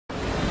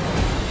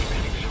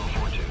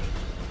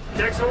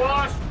Decks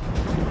awash!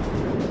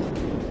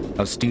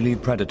 A steely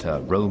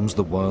predator roams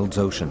the world's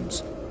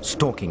oceans,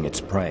 stalking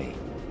its prey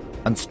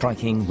and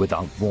striking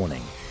without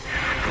warning.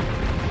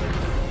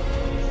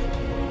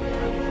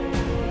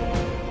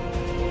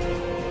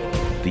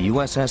 The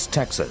USS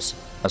Texas,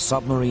 a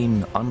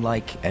submarine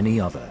unlike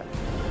any other.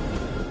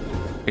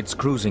 Its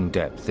cruising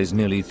depth is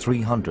nearly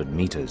 300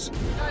 meters.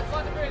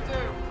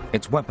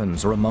 Its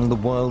weapons are among the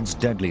world's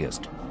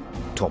deadliest: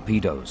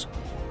 torpedoes,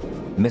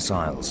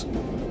 missiles,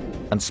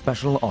 and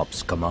special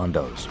ops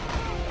commandos.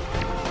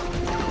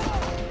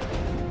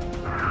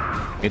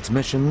 Its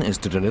mission is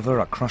to deliver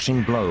a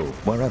crushing blow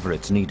wherever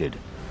it's needed,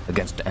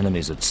 against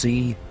enemies at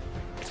sea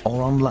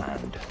or on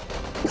land.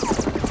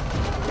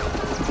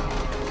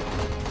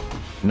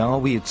 Now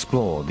we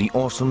explore the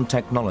awesome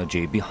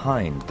technology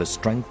behind the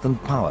strength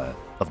and power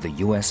of the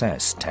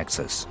USS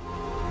Texas.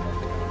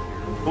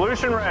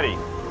 Pollution ready.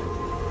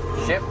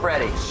 Ship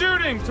ready.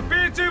 Shooting to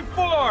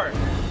B-24!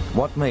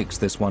 What makes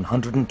this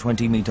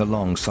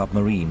 120-meter-long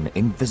submarine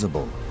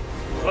invisible?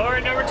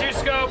 Lowering number 2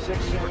 scope.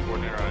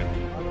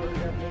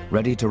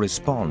 Ready to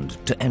respond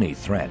to any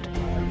threat,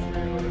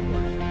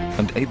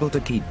 and able to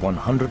keep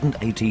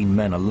 118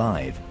 men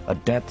alive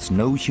at depths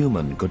no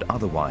human could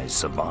otherwise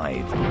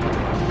survive.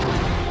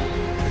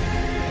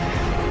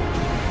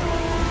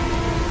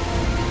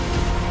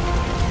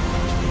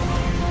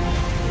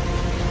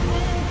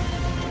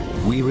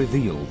 We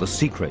reveal the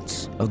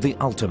secrets of the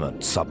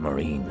ultimate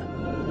submarine.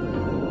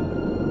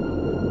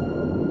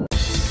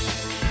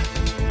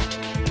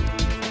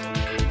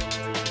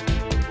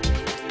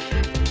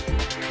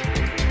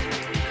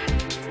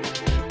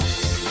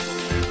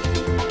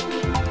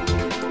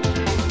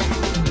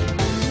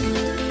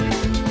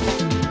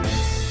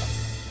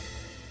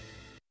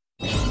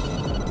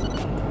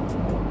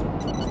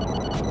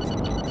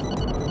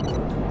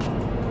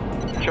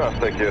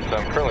 Tech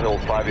ESM, currently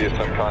hold 5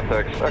 ESM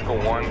contacts.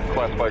 Echo 1,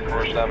 classified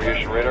commercial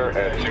navigation radar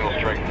at signal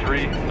strength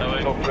 3,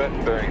 no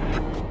threat, bearing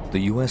 3.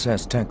 The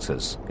USS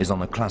Texas is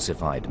on a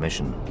classified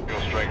mission.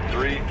 Signal strength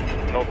 3,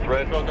 no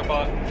threat,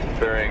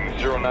 bearing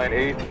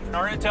 098.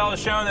 Our intel has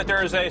shown that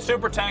there is a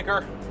super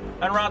tanker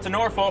en route to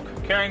Norfolk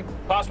carrying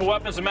possible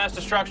weapons of mass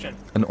destruction.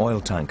 An oil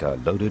tanker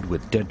loaded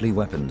with deadly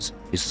weapons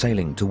is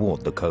sailing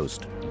toward the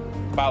coast.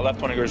 Pilot left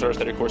 20 reserve,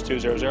 steady course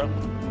 200.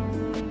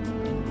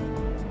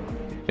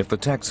 If the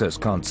Texas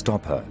can't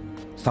stop her,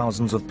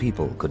 thousands of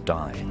people could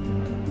die.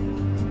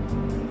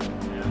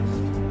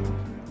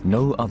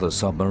 No other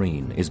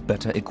submarine is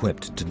better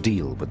equipped to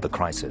deal with the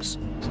crisis.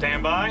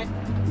 Stand by.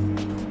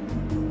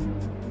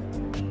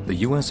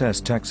 The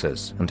USS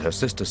Texas and her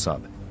sister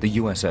sub, the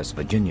USS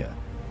Virginia,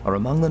 are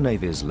among the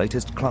Navy's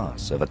latest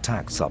class of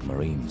attack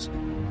submarines.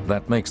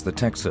 That makes the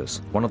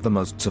Texas one of the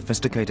most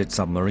sophisticated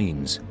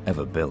submarines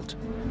ever built.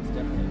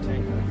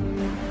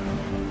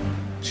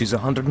 She's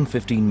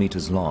 115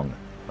 meters long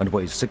and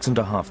weighs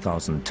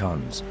 6,500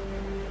 tons,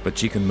 but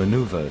she can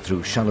maneuver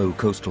through shallow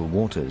coastal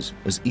waters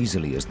as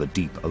easily as the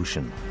deep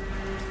ocean.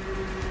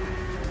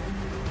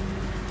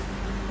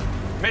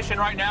 Mission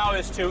right now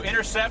is to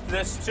intercept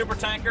this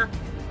supertanker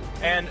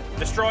and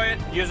destroy it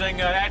using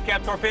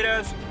ADCAP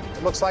torpedoes.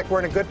 It looks like we're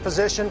in a good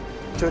position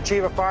to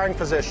achieve a firing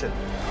position.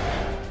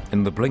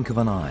 In the blink of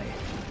an eye,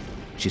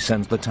 she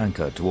sends the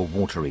tanker to a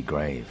watery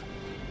grave.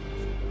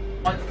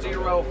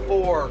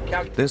 104.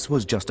 This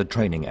was just a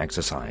training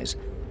exercise,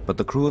 but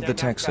the crew of the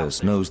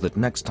Texas knows that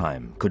next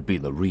time could be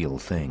the real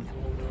thing.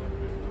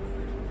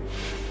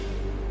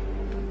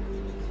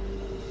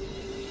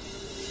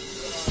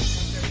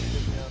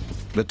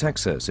 The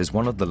Texas is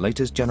one of the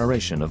latest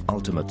generation of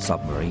ultimate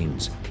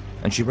submarines,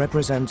 and she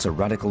represents a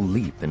radical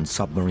leap in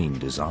submarine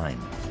design.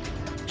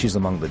 She's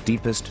among the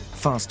deepest,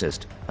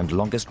 fastest, and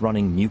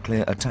longest-running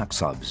nuclear attack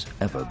subs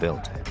ever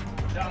built.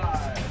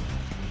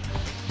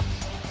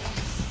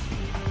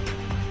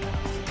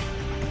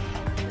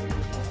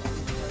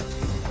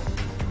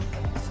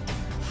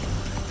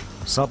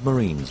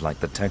 Submarines like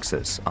the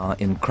Texas are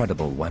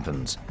incredible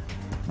weapons,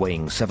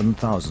 weighing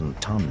 7,000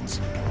 tons,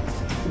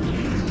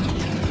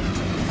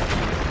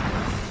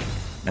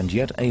 and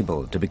yet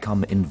able to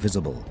become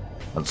invisible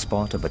and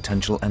spot a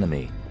potential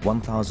enemy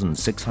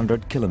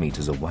 1,600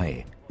 kilometers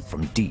away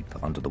from deep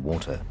under the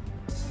water.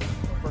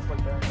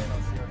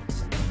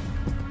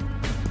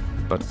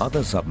 But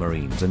other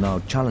submarines are now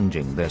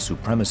challenging their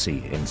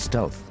supremacy in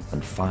stealth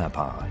and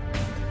firepower.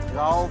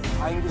 Drauf,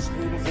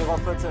 eingeschrieben,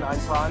 014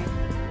 einfahren.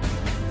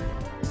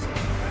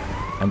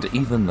 And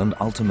even an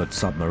ultimate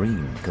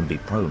submarine can be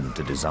prone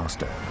to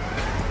disaster.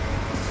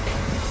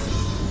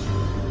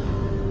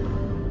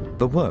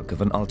 The work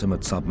of an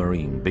ultimate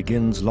submarine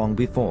begins long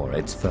before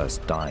its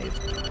first dive.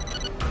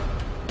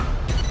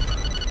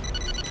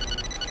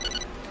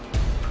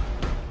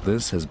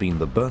 This has been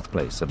the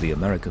birthplace of the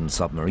American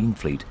submarine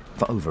fleet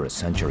for over a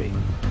century.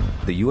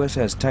 The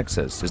USS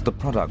Texas is the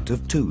product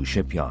of two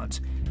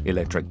shipyards,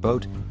 Electric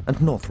Boat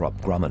and Northrop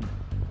Grumman.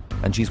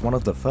 And she's one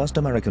of the first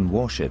American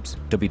warships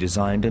to be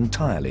designed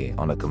entirely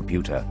on a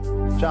computer.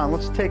 John,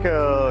 let's take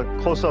a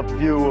close-up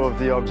view of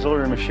the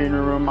auxiliary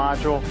machinery room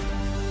module.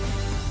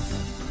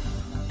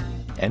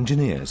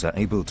 Engineers are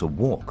able to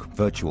walk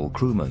virtual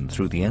crewmen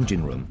through the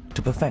engine room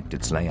to perfect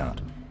its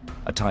layout,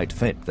 a tight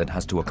fit that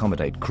has to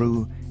accommodate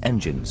crew,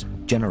 engines,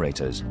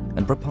 generators,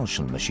 and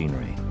propulsion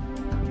machinery.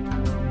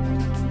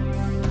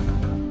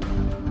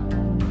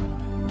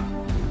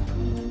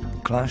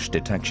 Clash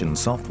detection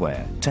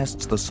software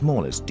tests the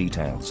smallest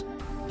details,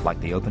 like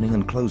the opening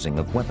and closing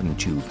of weapon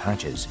tube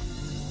hatches.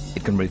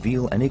 It can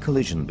reveal any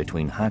collision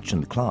between hatch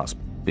and clasp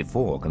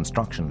before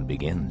construction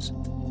begins.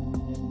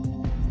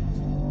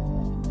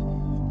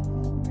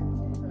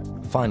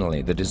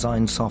 Finally, the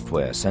design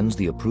software sends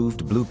the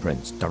approved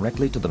blueprints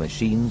directly to the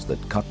machines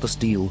that cut the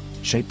steel,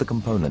 shape the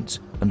components,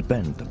 and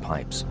bend the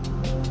pipes.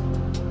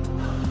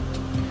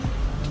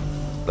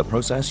 The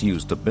process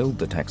used to build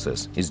the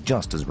Texas is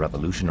just as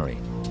revolutionary.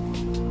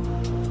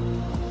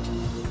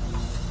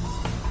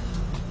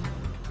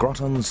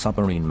 Groton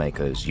submarine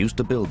makers used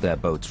to build their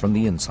boats from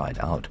the inside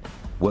out,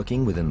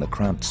 working within the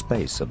cramped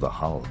space of the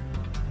hull.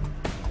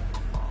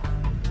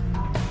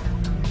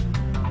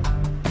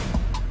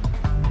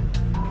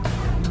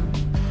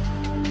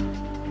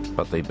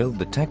 But they build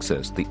the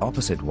Texas the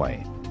opposite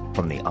way,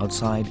 from the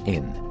outside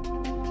in.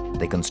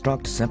 They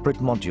construct separate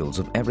modules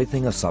of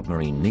everything a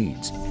submarine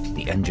needs: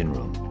 the engine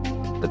room,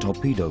 the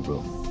torpedo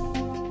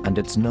room, and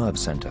its nerve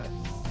center,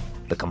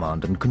 the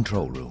command and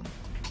control room.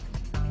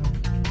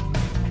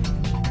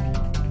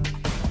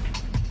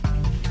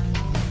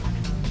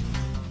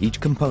 Each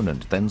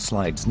component then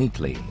slides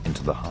neatly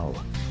into the hull.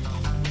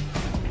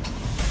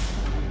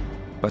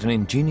 But an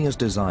ingenious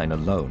design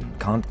alone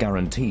can't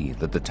guarantee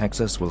that the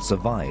Texas will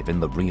survive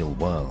in the real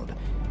world,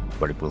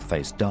 where it will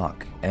face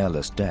dark,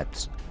 airless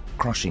depths,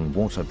 crushing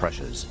water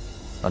pressures,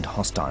 and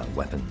hostile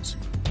weapons.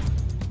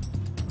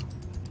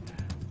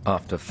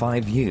 After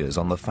 5 years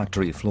on the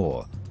factory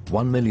floor,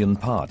 1 million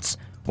parts,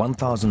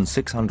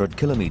 1,600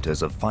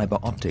 kilometers of fiber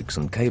optics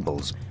and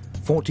cables,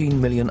 14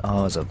 million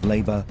hours of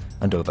labor,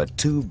 and over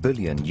 $2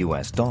 billion, the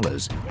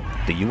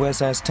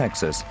USS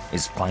Texas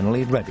is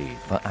finally ready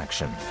for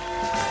action.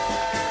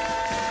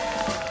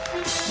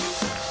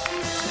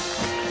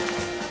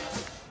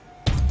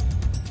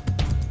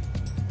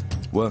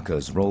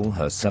 Workers roll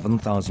her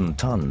 7,000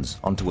 tons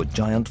onto a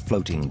giant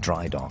floating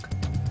dry dock,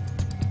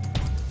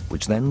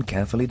 which then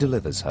carefully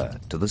delivers her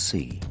to the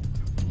sea.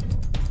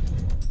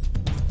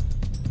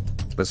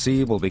 The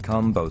sea will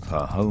become both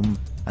her home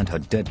and her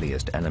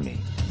deadliest enemy.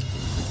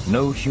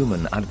 No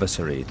human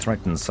adversary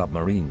threatens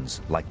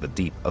submarines like the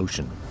deep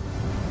ocean.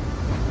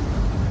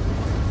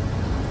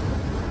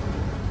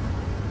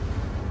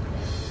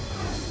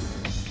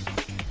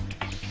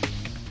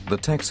 The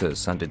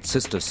Texas and its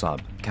sister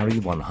sub carry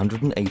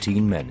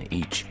 118 men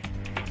each,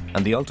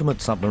 and the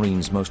ultimate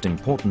submarine's most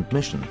important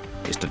mission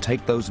is to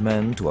take those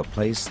men to a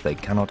place they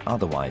cannot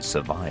otherwise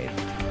survive,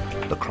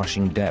 the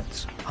crushing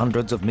depths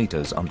hundreds of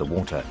meters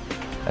underwater,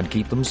 and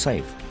keep them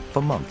safe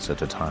for months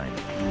at a time.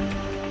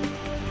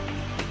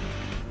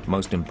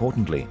 Most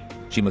importantly,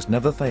 she must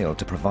never fail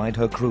to provide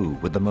her crew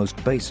with the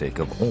most basic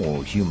of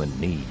all human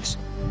needs: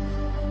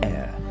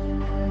 air.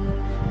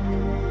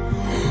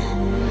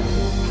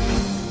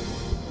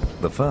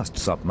 The first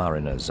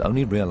submariners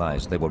only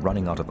realized they were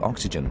running out of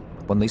oxygen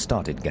when they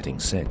started getting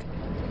sick.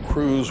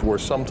 Crews were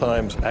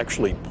sometimes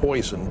actually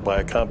poisoned by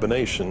a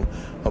combination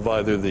of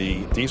either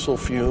the diesel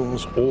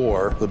fumes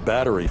or the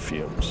battery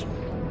fumes.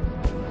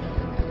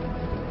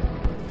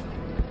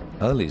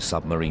 Early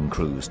submarine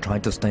crews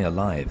tried to stay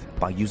alive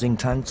by using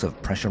tanks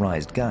of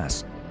pressurized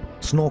gas,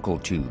 snorkel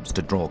tubes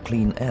to draw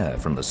clean air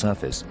from the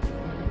surface,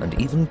 and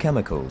even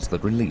chemicals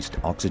that released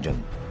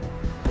oxygen.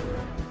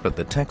 But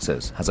the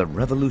Texas has a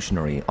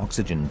revolutionary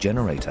oxygen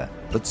generator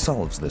that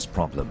solves this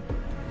problem.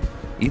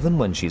 Even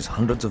when she's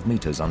hundreds of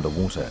meters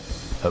underwater,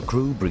 her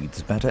crew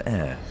breathes better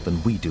air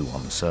than we do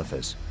on the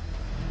surface.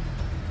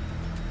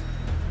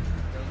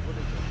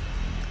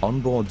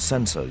 Onboard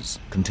sensors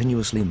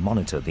continuously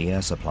monitor the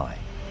air supply,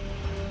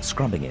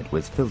 scrubbing it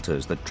with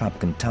filters that trap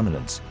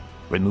contaminants,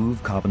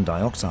 remove carbon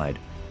dioxide,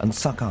 and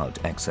suck out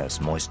excess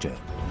moisture.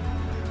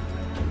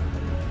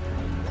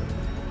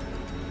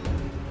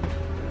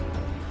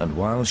 And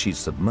while she's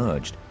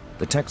submerged,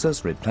 the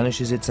Texas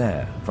replenishes its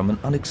air from an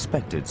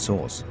unexpected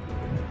source: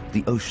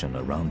 the ocean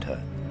around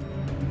her.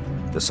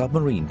 The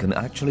submarine can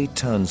actually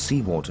turn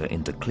seawater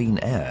into clean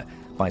air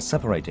by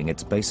separating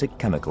its basic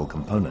chemical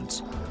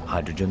components,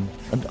 hydrogen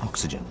and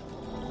oxygen.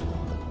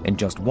 In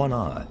just 1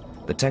 hour,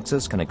 the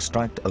Texas can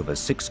extract over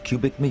 6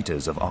 cubic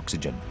meters of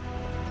oxygen,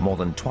 more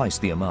than twice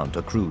the amount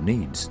a crew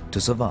needs to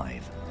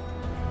survive.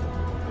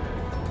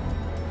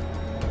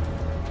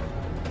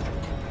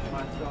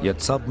 Yet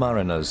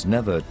submariners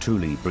never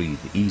truly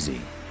breathe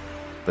easy.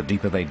 The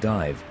deeper they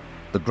dive,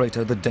 the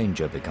greater the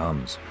danger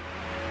becomes.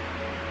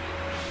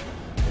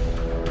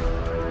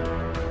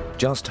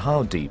 Just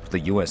how deep the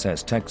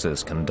USS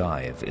Texas can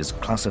dive is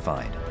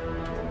classified.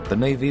 The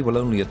Navy will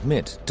only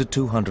admit to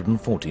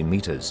 240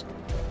 meters,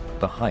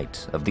 the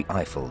height of the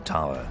Eiffel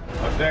Tower.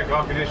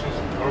 Ground conditions,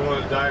 normal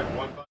dive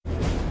 1.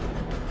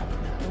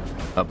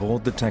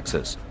 Aboard the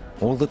Texas,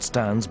 all that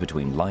stands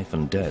between life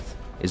and death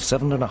is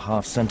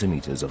 7.5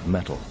 centimeters of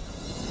metal.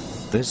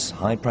 This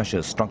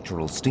high-pressure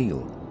structural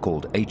steel,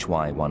 called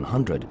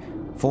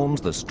HY-100,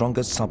 forms the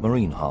strongest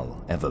submarine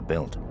hull ever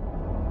built.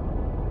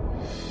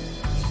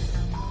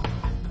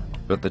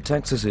 But the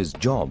Texas's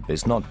job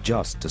is not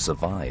just to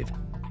survive,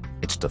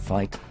 it's to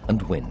fight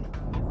and win.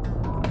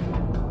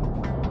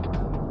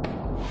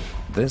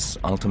 This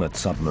ultimate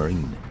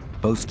submarine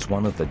boasts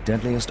one of the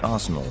deadliest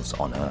arsenals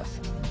on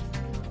Earth.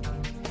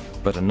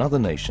 But another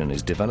nation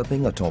is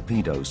developing a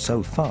torpedo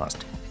so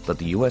fast that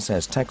the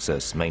USS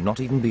Texas may not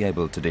even be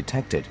able to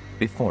detect it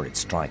before it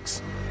strikes.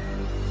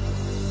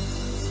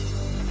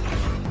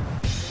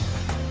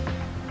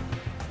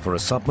 For a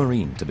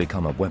submarine to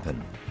become a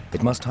weapon,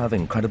 it must have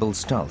incredible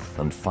stealth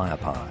and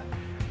firepower.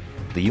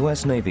 The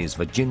US Navy's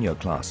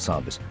Virginia-class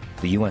subs,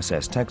 the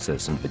USS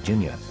Texas and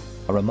Virginia,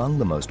 are among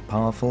the most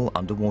powerful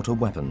underwater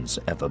weapons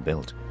ever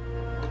built.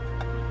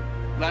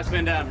 Last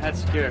man down, head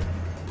secure.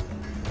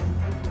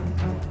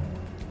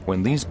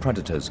 When these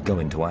predators go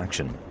into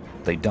action,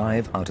 they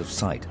dive out of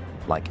sight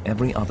like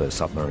every other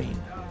submarine.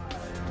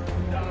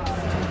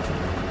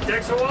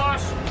 Decks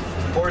awash!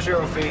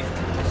 40 feet.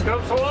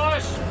 Scopes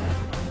awash!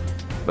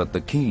 But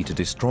the key to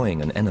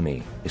destroying an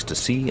enemy is to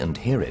see and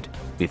hear it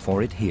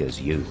before it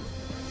hears you.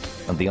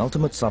 And the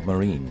ultimate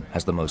submarine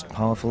has the most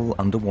powerful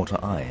underwater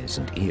eyes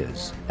and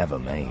ears ever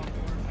made.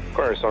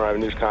 Corner Sonar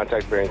Avenue News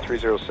contact bearing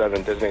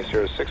 307, designate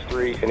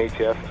 063 in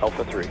ATF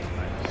Alpha 3.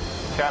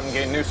 Captain,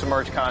 gain new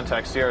submerged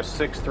contact Sierra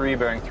 63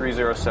 bearing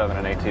 307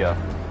 in ATF.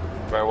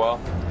 Very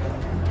well.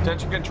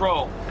 Attention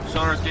control.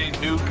 Sonar's gained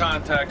new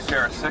contact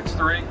Sierra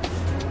 63.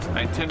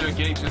 I intend to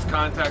engage this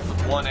contact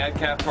with one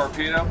ADCAP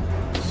torpedo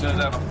as soon as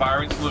I have a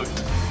firing solution.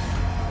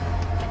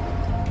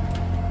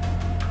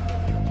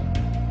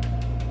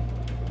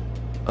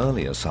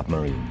 Earlier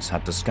submarines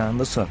had to scan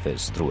the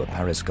surface through a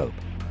periscope.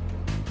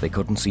 They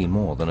couldn't see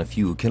more than a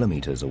few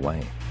kilometers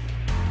away.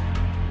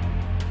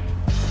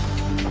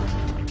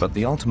 But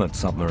the ultimate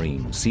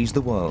submarine sees the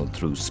world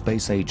through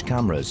space-age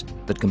cameras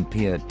that can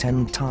peer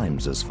 10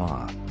 times as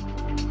far.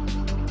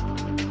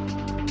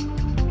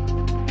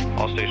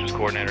 All stations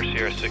coordinator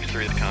Sierra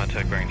 63, the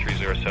contact bearing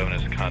 307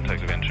 is the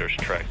contact of interest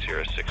track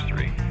Sierra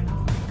 63.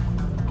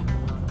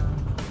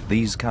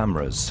 These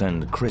cameras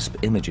send crisp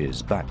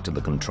images back to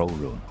the control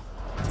room.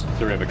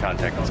 So we have a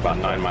contact that's about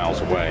 9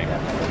 miles away.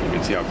 You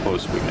can see how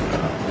close we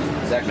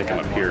can make them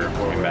appear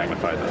when we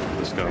magnify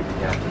the scope.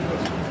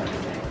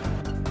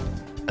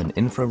 An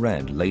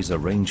infrared laser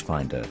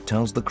rangefinder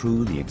tells the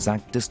crew the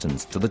exact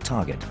distance to the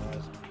target,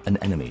 an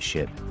enemy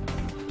ship.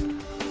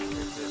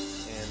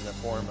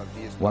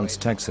 Once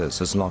Texas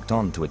has locked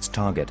on to its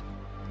target,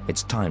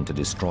 it's time to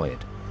destroy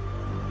it.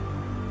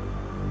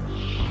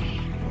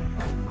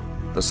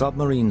 The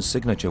submarine's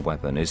signature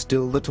weapon is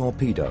still the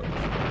torpedo,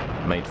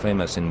 made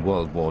famous in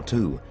World War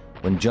II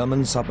when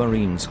German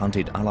submarines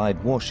hunted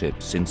Allied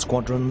warships in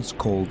squadrons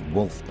called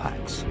wolf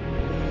packs.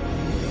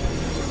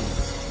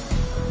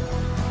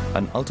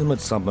 An ultimate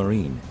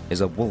submarine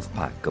is a wolf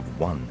pack of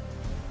one.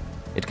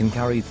 It can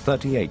carry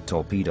 38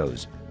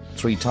 torpedoes,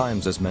 3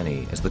 times as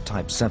many as the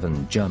Type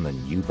 7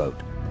 German U-boat.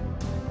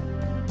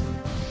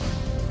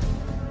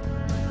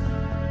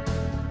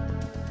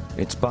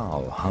 Its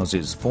bow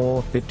houses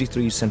 4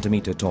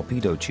 53-centimeter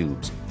torpedo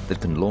tubes that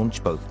can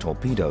launch both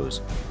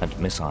torpedoes and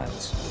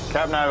missiles.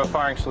 Captain, I have a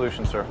firing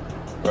solution, sir.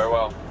 Very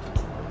well.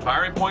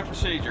 Firing point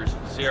procedures.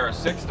 Sierra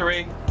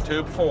 63,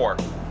 tube 4.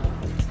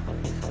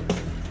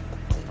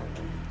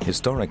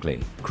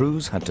 Historically,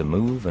 crews had to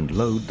move and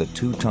load the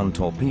 2-ton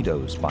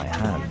torpedoes by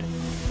hand,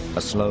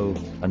 a slow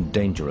and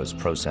dangerous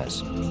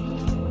process.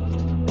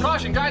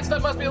 Caution, guide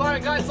stud must be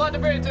aligned, guide slide to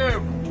brain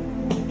tube.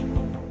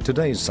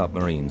 Today's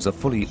submarines are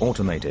fully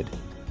automated,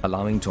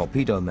 allowing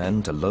torpedo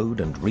men to load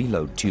and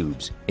reload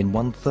tubes in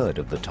 1/3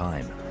 of the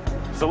time.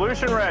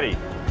 Solution ready.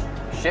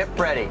 Ship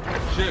ready.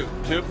 Shoot,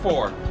 tube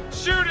 4.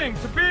 Shooting,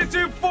 torpedo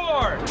tube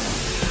 4!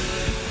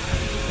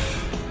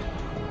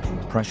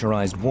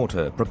 Pressurized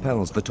water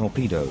propels the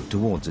torpedo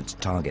towards its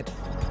target.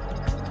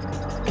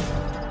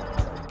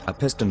 A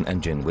piston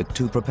engine with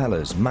 2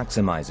 propellers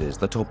maximizes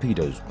the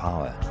torpedo's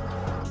power.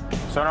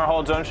 Sonar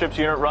holds own ship's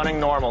unit running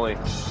normally.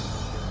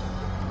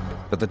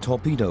 But the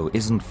torpedo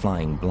isn't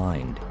flying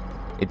blind.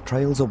 It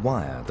trails a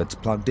wire that's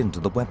plugged into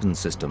the weapon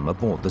system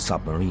aboard the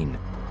submarine,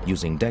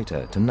 using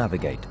data to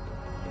navigate.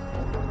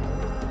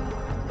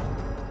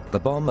 The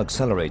bomb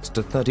accelerates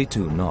to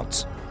 32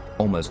 knots,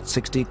 almost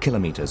 60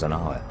 kilometers an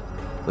hour,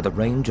 with a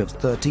range of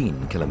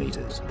 13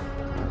 kilometers.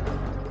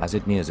 As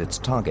it nears its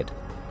target,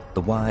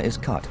 the wire is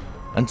cut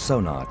and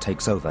sonar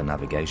takes over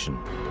navigation.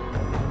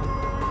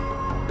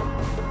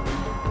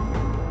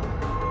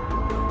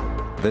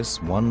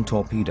 This one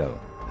torpedo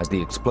has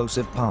the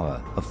explosive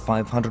power of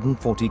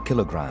 540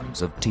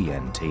 kilograms of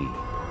TNT.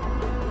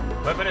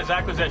 Weapon is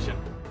acquisition.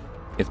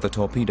 If the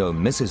torpedo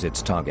misses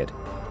its target,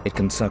 it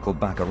can circle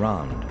back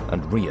around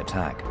and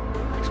re-attack.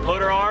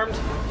 Exploder armed.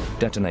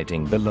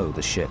 Detonating below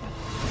the ship.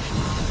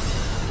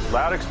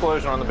 Loud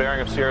explosion on the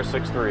bearing of Sierra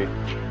 63.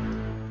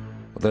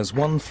 There's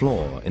one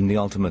flaw in the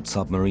ultimate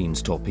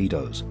submarine's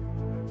torpedoes.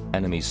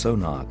 Enemy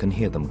sonar can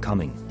hear them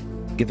coming,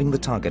 giving the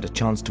target a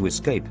chance to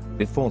escape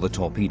before the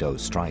torpedo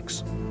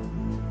strikes.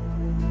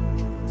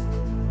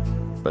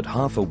 But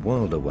half a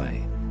world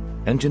away,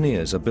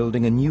 engineers are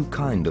building a new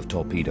kind of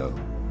torpedo,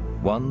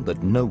 one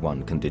that no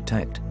one can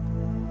detect,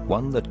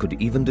 one that could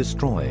even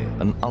destroy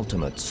an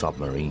ultimate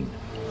submarine.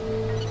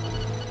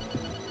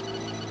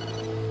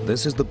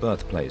 This is the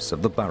birthplace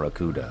of the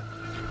Barracuda,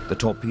 the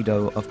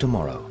torpedo of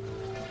tomorrow.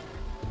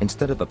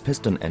 Instead of a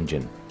piston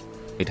engine,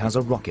 it has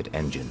a rocket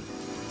engine.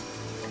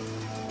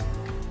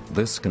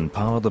 This can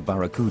power the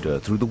Barracuda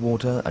through the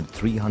water at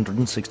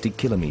 360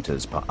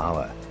 kilometers per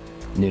hour,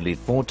 nearly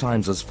 4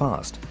 times as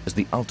fast as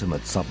the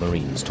ultimate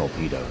submarine's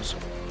torpedoes.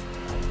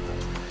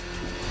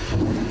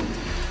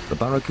 The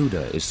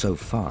Barracuda is so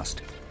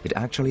fast, it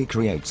actually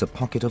creates a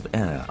pocket of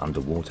air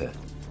underwater.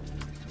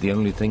 The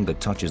only thing that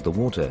touches the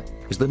water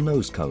is the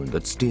nose cone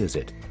that steers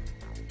it.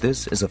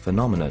 This is a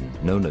phenomenon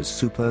known as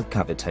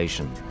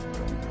supercavitation.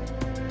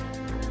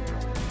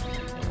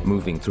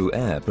 Moving through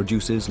air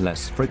produces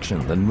less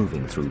friction than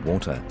moving through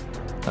water,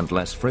 and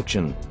less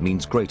friction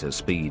means greater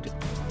speed.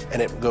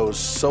 And it goes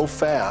so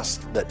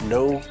fast that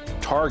no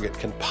target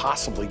can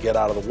possibly get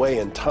out of the way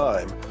in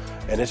time,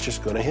 and it's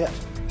just going to hit.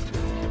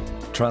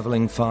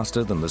 Traveling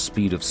faster than the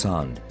speed of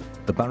sound,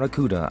 the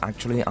Barracuda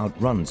actually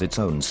outruns its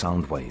own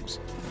sound waves.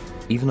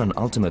 Even an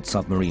ultimate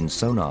submarine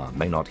sonar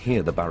may not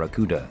hear the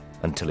Barracuda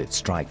until it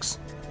strikes.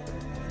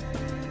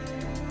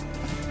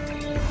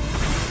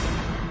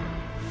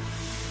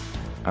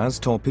 As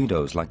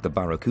torpedoes like the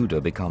Barracuda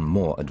become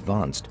more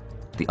advanced,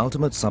 the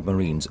ultimate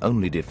submarine's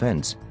only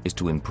defense is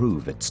to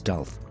improve its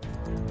stealth.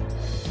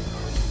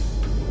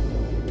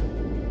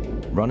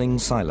 Running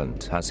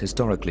silent has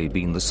historically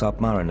been the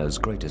submariner's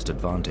greatest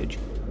advantage,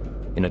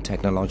 in a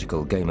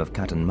technological game of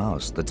cat and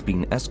mouse that's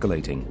been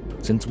escalating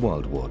since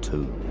World War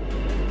II.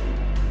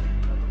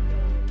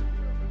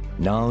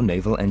 Now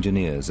naval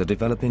engineers are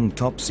developing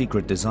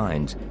top-secret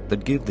designs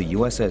that give the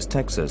USS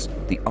Texas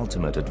the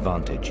ultimate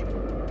advantage: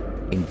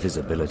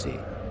 invisibility.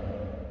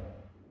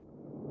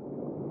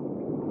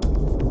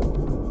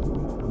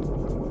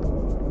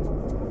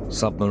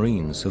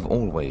 Submarines have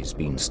always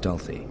been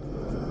stealthy.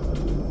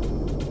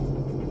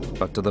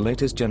 But to the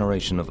latest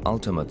generation of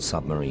ultimate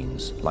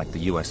submarines, like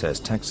the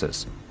USS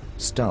Texas,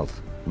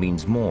 stealth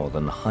means more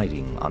than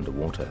hiding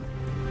underwater.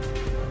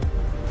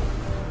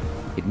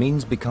 It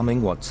means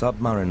becoming what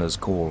submariners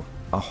call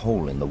a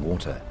hole in the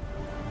water,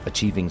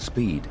 achieving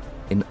speed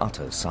in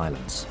utter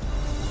silence.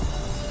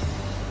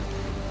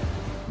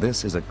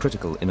 This is a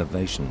critical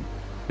innovation,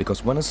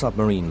 because when a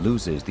submarine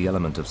loses the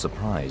element of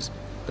surprise,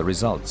 the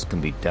results can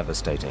be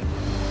devastating.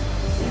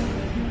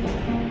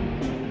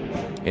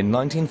 In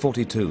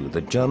 1942,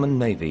 the German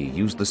Navy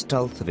used the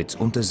stealth of its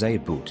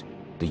Unterseeboot,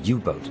 the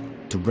U-boat,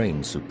 to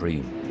reign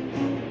supreme.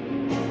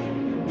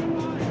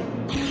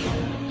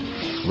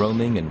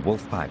 Roaming in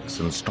wolf packs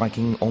and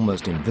striking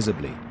almost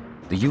invisibly,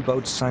 the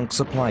U-boats sank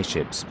supply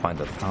ships by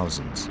the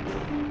thousands.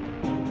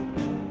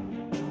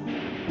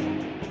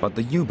 But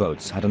the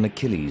U-boats had an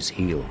Achilles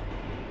heel.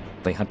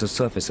 They had to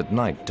surface at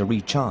night to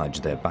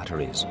recharge their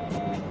batteries.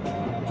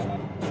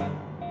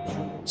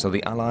 So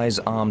the Allies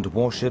armed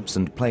warships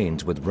and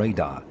planes with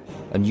radar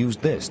and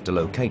used this to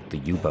locate the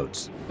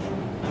U-boats.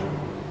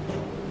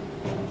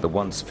 The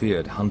once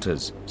feared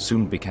hunters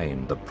soon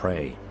became the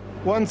prey.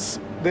 Once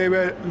they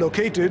were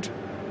located,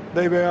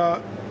 they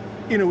were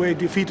in a way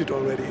defeated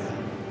already.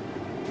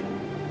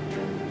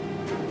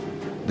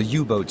 The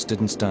U-boats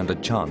didn't stand a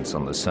chance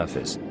on the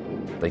surface.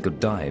 They could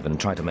dive and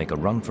try to make a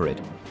run for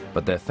it,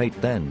 but their fate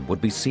then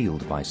would be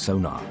sealed by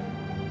sonar.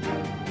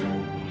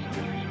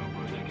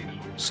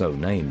 So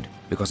named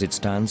because it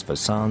stands for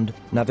sound,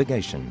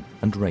 navigation,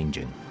 and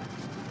ranging.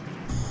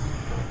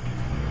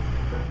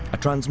 A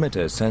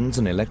transmitter sends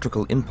an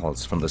electrical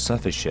impulse from the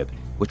surface ship,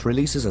 which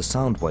releases a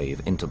sound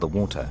wave into the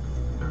water,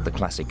 the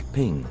classic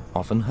ping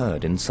often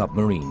heard in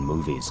submarine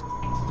movies.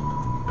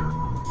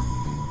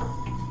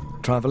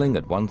 Traveling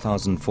at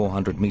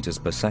 1,400 meters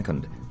per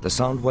second, the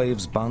sound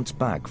waves bounce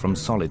back from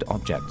solid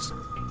objects,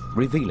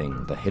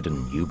 revealing the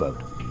hidden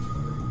U-boat.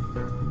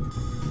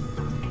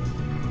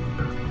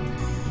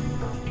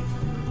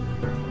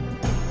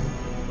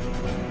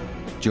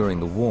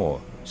 During the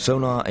war,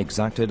 sonar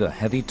exacted a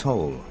heavy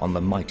toll on the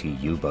mighty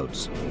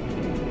U-boats.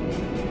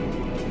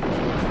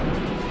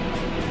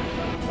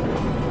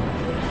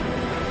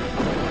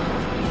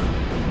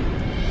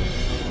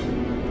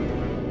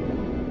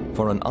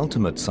 For an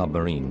ultimate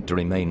submarine to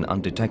remain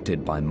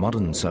undetected by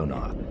modern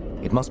sonar,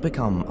 it must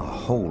become a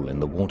hole in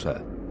the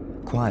water,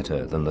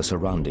 quieter than the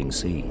surrounding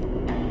sea.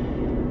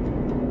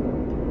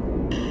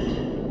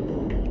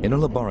 In a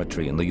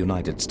laboratory in the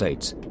United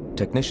States,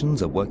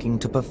 technicians are working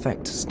to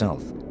perfect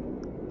stealth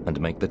and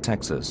make the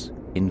Texas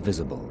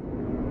invisible.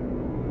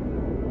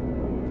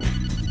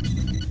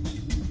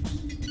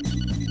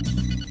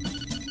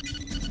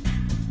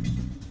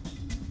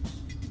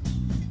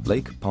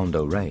 Lake Pend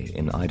Oreille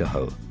in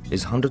Idaho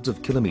is hundreds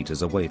of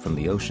kilometers away from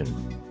the ocean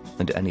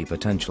and any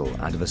potential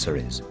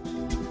adversaries.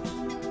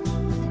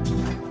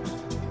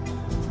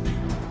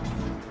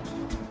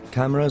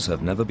 Cameras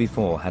have never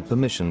before had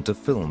permission to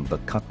film the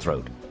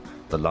cutthroat,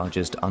 the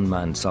largest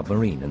unmanned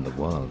submarine in the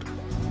world.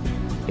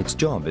 Its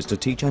job is to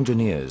teach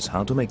engineers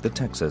how to make the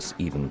Texas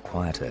even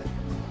quieter.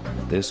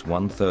 This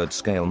 1/3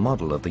 scale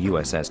model of the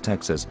USS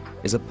Texas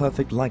is a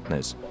perfect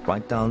likeness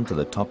right down to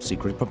the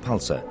top-secret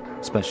propulsor,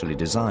 specially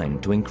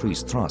designed to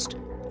increase thrust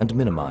and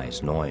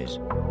minimize noise.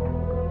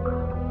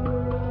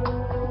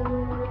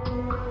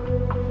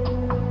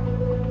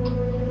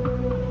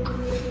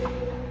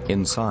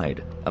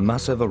 Inside, a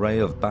massive array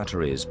of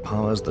batteries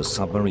powers the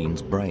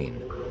submarine's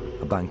brain,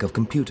 a bank of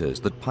computers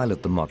that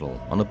pilot the model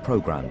on a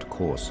programmed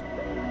course.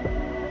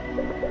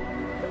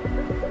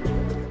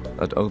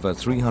 At over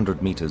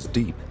 300 meters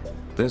deep,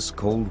 this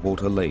cold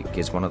water lake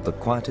is one of the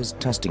quietest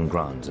testing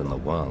grounds in the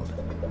world.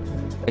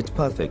 It's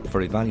perfect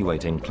for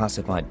evaluating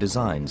classified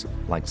designs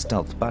like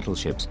stealth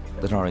battleships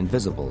that are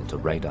invisible to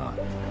radar.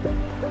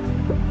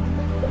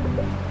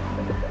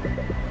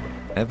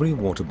 Every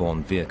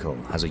waterborne vehicle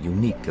has a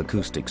unique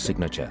acoustic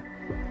signature,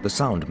 the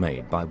sound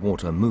made by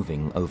water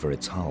moving over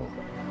its hull.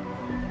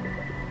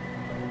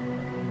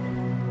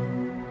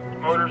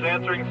 Motors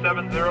answering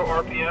 70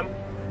 RPM.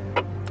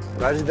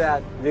 Roger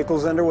that.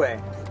 Vehicle's underway.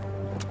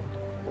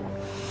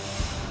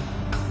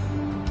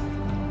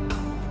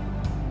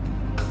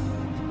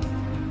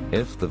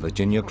 If the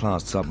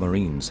Virginia-class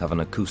submarines have an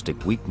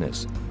acoustic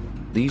weakness,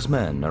 these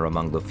men are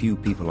among the few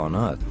people on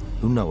Earth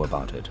who know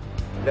about it.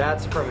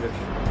 That's affirmative.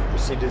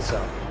 Proceed to the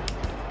south.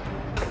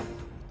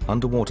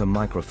 Underwater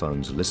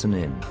microphones listen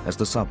in as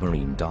the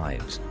submarine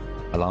dives,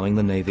 allowing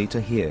the Navy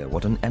to hear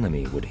what an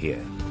enemy would hear.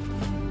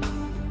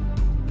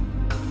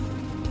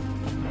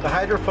 The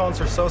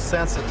hydrophones are so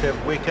sensitive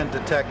we can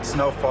detect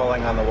snow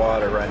falling on the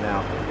water right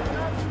now.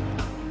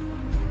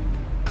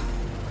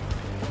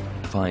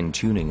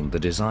 Fine-tuning the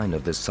design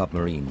of this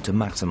submarine to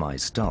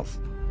maximize stealth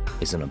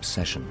is an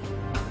obsession.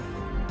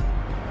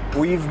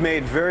 We've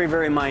made very,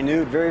 very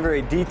minute, very,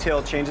 very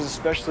detailed changes,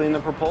 especially in the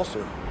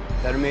propulsor,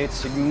 that have made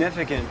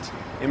significant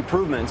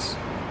improvements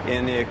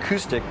in the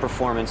acoustic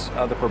performance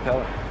of the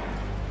propeller.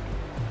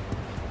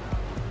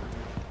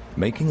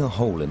 Making a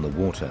hole in the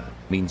water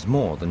means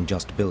more than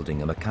just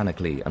building a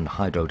mechanically and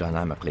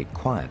hydrodynamically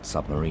quiet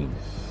submarine.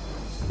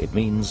 It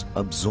means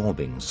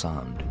absorbing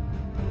sound.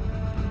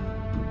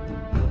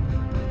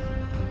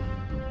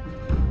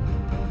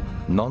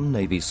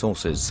 Non-Navy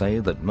sources say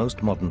that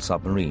most modern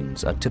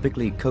submarines are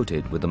typically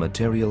coated with a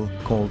material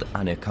called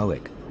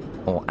anechoic,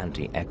 or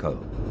anti-echo.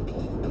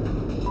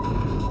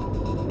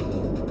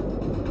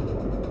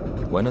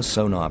 When a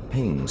sonar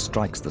ping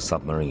strikes the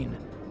submarine,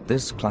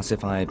 this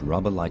classified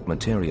rubber-like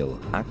material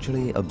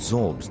actually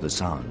absorbs the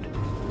sound,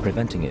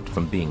 preventing it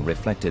from being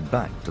reflected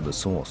back to the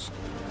source.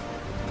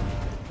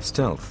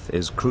 Stealth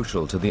is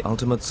crucial to the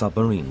ultimate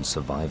submarine's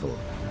survival.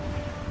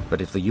 But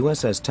if the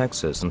USS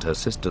Texas and her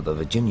sister the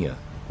Virginia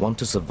want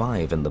to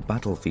survive in the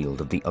battlefield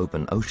of the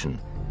open ocean,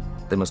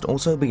 they must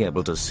also be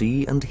able to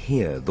see and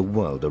hear the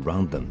world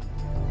around them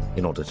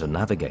in order to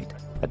navigate,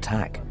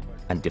 attack,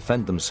 and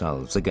defend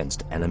themselves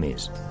against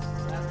enemies.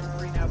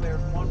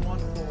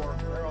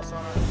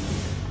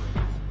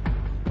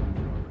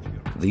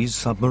 These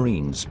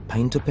submarines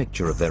paint a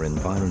picture of their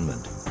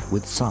environment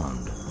with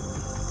sound.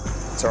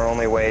 It's our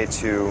only way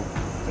to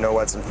know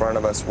what's in front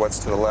of us, what's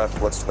to the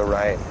left, what's to the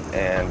right,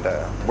 and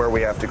where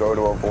we have to go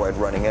to avoid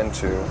running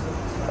into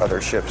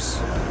other ships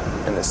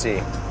in the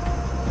sea.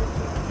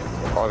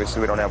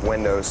 Obviously, we don't have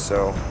windows,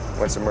 so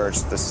when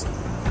submerged, this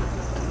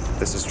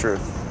is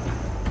truth.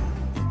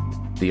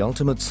 The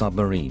ultimate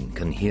submarine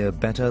can hear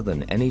better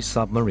than any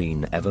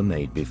submarine ever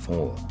made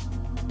before.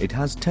 It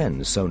has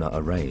 10 sonar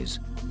arrays,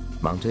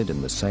 mounted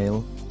in the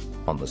sail,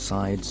 on the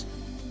sides,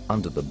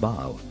 under the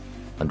bow,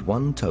 and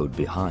one towed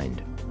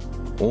behind,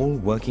 all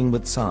working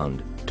with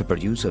sound to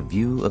produce a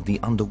view of the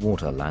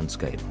underwater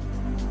landscape.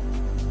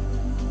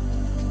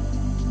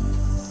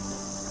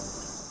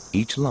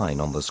 Each line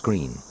on the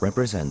screen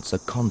represents a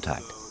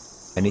contact,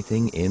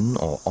 anything in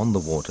or on the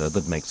water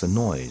that makes a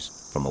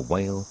noise, from a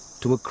whale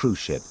to a cruise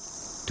ship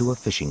to a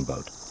fishing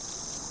boat.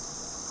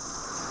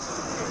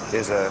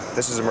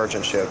 This is a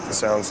merchant ship. It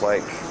sounds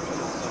like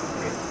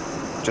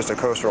just a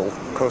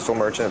coastal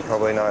merchant,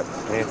 probably not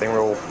anything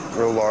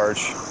real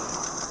large.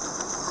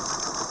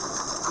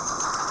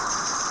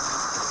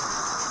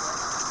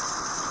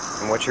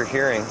 And what you're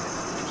hearing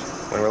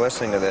when we're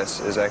listening to this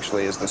is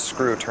the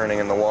screw turning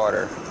in the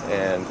water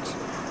and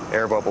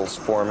air bubbles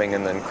forming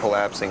and then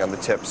collapsing on the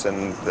tips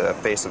and the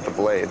face of the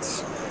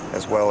blades,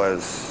 as well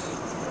as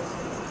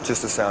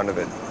just the sound of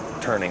it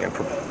turning and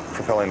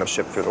propelling the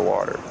ship through the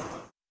water.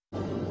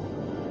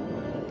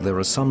 There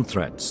are some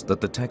threats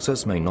that the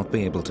Texas may not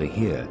be able to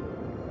hear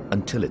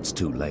until it's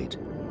too late.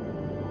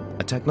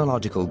 A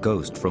technological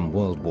ghost from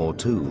World War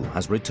II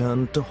has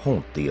returned to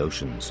haunt the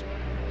oceans.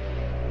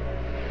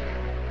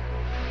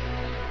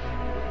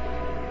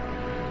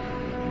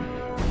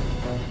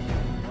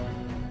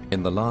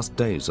 In the last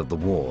days of the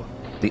war,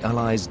 the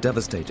Allies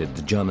devastated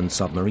the German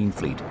submarine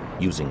fleet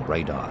using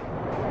radar.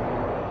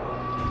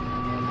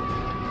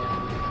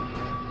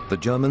 The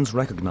Germans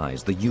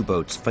recognized the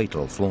U-boat's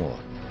fatal flaw,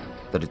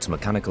 that its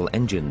mechanical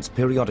engines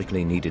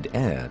periodically needed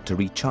air to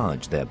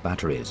recharge their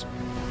batteries.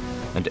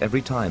 and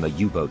every time a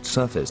U-boat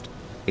surfaced,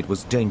 it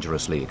was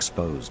dangerously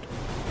exposed.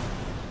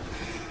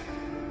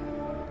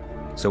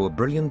 So a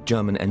brilliant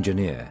German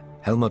engineer,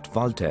 Helmut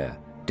Walter,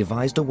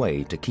 devised a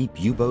way to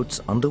keep U-boats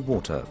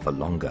underwater for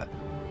longer.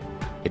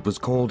 It was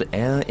called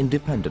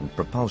Air-Independent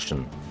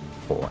Propulsion,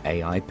 or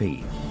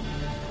AIP.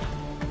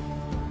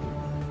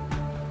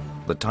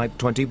 The Type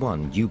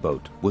 21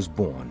 U-boat was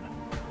born.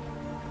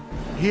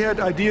 He had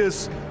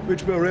ideas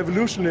which were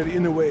revolutionary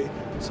in a way.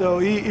 So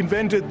he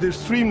invented this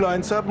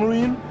streamlined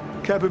submarine,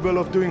 capable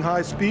of doing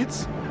high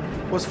speeds,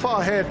 was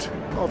far ahead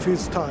of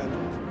his time.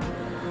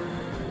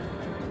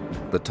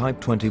 The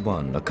Type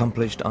 21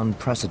 accomplished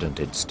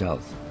unprecedented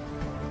stealth.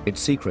 Its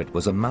secret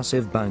was a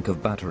massive bank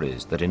of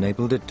batteries that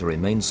enabled it to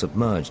remain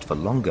submerged for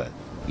longer,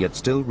 yet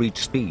still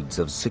reach speeds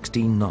of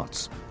 16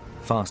 knots,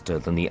 faster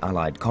than the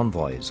Allied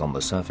convoys on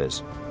the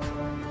surface.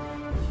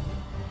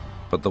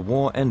 But the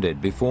war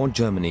ended before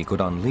Germany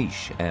could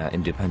unleash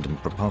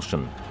air-independent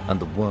propulsion and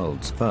the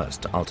world's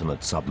first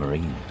ultimate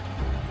submarine.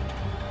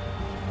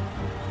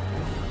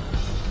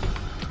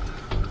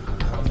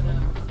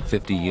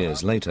 "50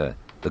 years later,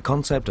 the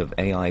concept of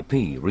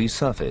AIP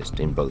resurfaced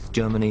in both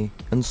Germany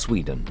and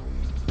Sweden.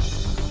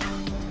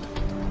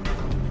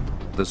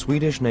 The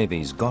Swedish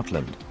Navy's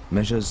Gotland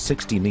measures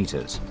 60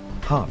 meters,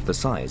 half the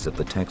size of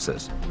the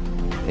Texas.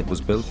 It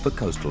was built for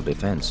coastal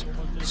defense,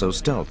 so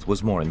stealth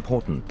was more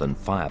important than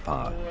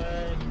firepower.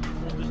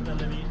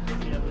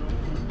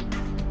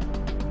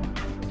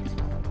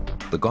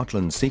 The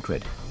Gotland's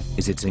secret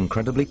is its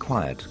incredibly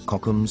quiet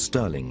Kockums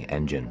Stirling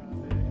engine.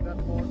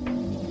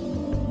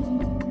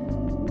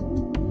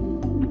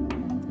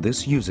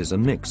 This uses a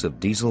mix of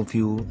diesel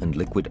fuel and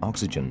liquid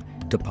oxygen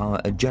to power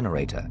a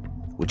generator,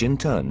 which in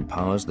turn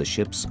powers the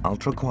ship's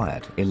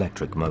ultra-quiet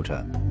electric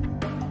motor.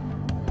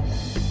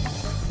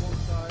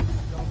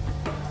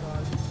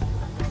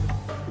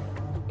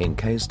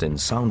 Encased in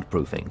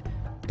soundproofing,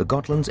 the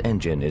Gotland's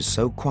engine is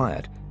so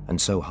quiet and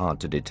so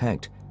hard to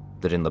detect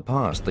that in the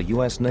past the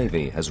US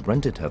Navy has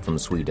rented her from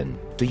Sweden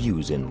to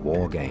use in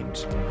war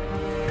games.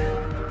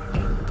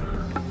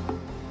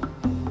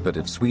 But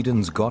if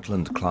Sweden's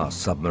Gotland-class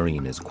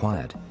submarine is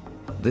quiet,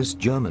 this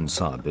German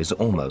sub is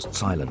almost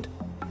silent,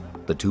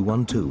 the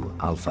 212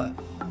 Alpha.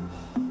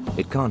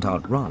 It can't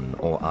outrun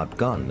or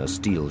outgun a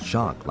steel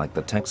shark like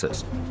the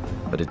Texas,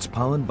 but it's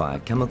powered by a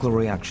chemical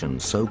reaction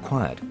so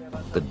quiet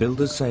that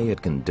builders say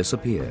it can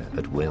disappear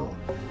at will.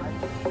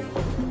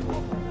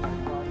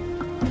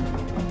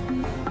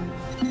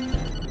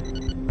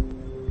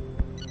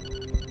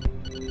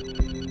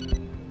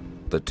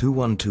 The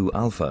 212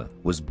 Alpha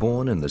was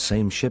born in the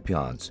same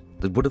shipyards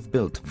that would have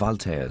built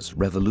Walter's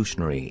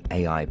revolutionary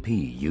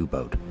AIP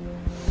U-boat.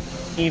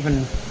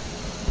 Even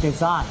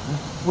design,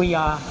 we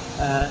are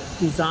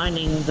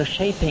designing the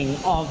shaping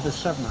of the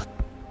submarine.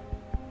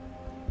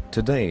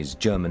 Today's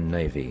German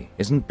Navy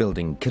isn't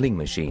building killing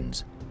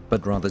machines,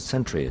 but rather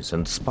sentries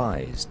and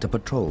spies to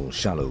patrol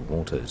shallow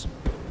waters.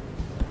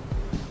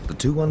 The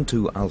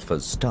 212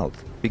 Alpha's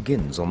stealth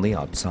begins on the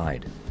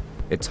outside.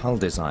 Its hull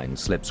design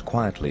slips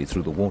quietly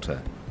through the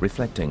water,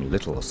 reflecting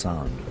little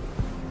sound.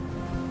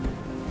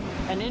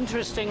 And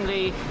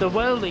interestingly, the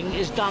welding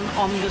is done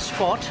on the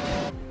spot.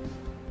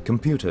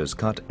 Computers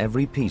cut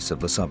every piece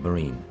of the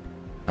submarine,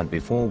 and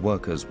before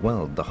workers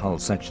weld the hull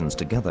sections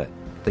together,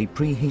 they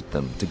preheat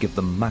them to give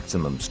them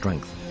maximum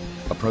strength,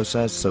 a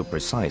process so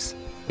precise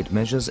it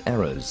measures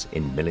errors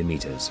in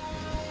millimeters.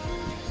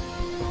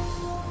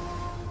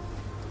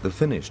 The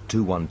finished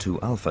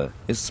 212 Alpha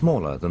is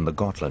smaller than the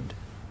Gotland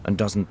and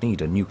doesn't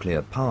need a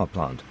nuclear power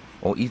plant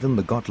or even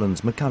the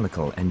Gotland's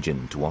mechanical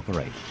engine to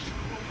operate.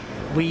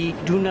 We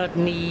do not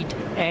need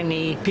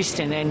any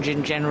piston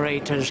engine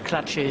generators,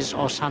 clutches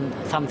or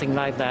something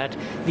like that.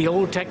 The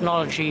old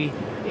technology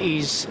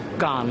is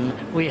gone.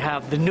 We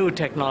have the new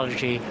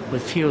technology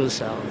with fuel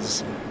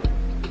cells.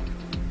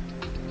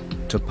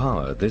 To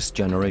power this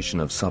generation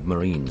of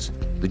submarines,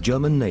 the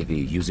German Navy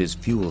uses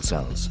fuel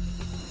cells.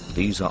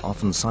 These are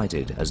often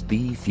cited as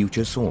the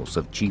future source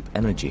of cheap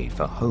energy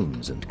for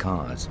homes and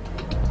cars.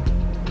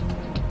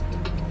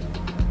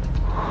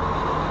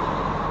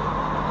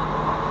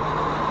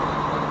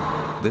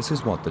 This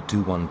is what the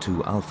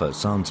 212 Alpha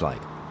sounds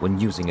like when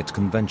using its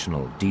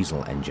conventional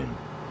diesel engine.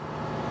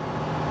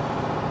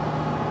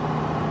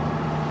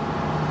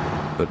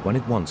 But when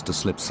it wants to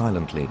slip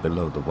silently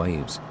below the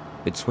waves,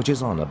 it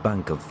switches on a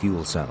bank of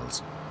fuel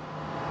cells.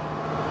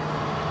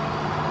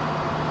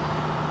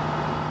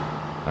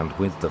 And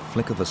with the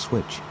flick of a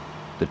switch,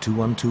 the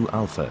 212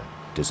 Alpha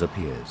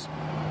disappears.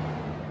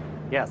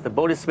 Yes, the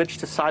boat is switched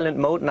to silent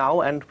mode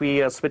now, and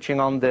we are switching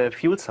on the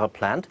fuel cell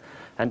plant.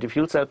 And the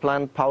fuel cell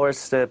plant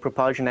powers the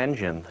propulsion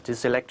engine.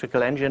 This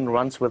electrical engine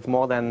runs with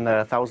more than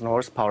 1,000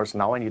 horsepower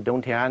now, and you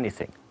don't hear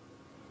anything.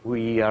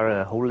 We are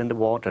a hole in the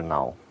water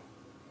now.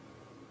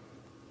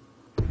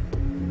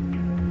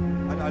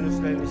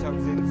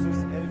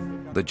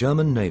 The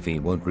German Navy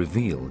won't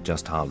reveal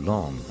just how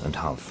long and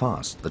how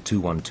fast the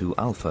 212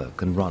 Alpha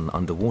can run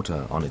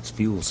underwater on its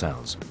fuel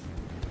cells.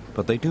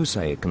 But they do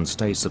say it can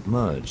stay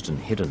submerged and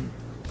hidden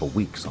for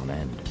weeks on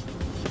end.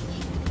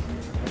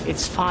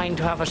 It's fine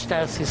to have a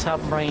stealthy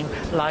submarine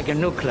like a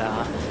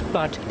nuclear,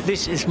 but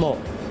this is more.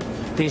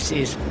 This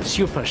is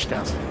super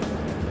stealth.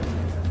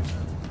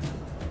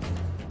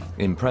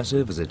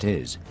 Impressive as it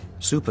is,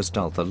 super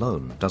stealth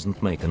alone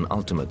doesn't make an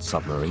ultimate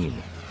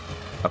submarine.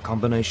 A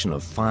combination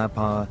of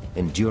firepower,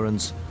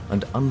 endurance,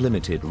 and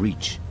unlimited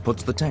reach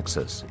puts the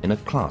Texas in a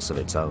class of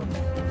its own.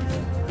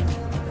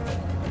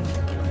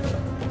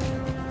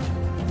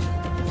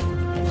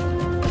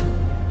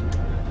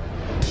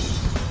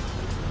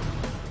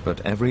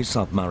 But every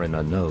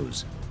submariner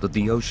knows that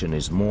the ocean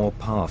is more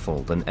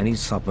powerful than any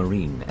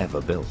submarine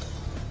ever built.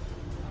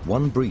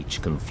 One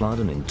breach can flood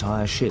an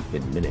entire ship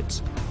in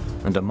minutes,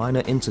 and a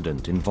minor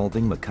incident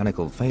involving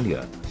mechanical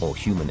failure or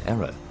human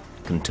error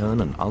can turn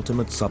an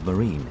ultimate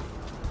submarine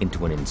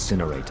into an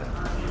incinerator.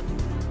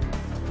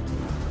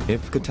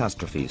 If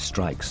catastrophe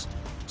strikes,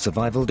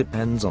 survival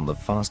depends on the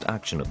fast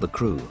action of the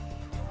crew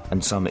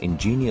and some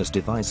ingenious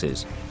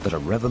devices that are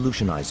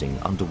revolutionizing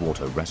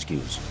underwater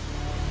rescues.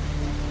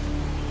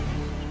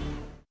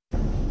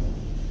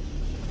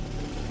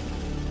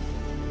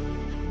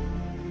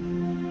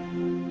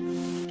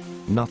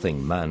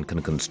 Nothing man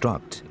can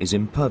construct is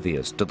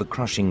impervious to the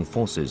crushing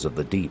forces of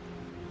the deep,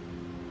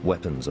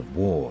 weapons of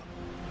war,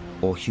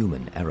 or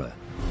human error.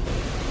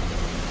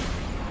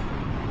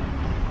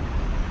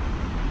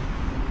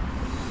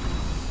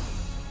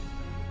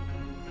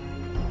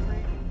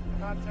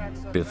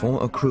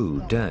 Before a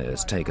crew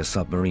dares take a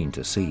submarine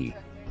to sea,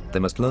 they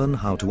must learn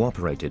how to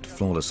operate it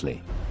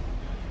flawlessly,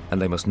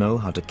 and they must know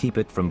how to keep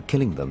it from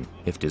killing them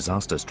if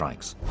disaster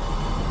strikes.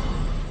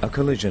 A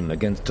collision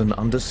against an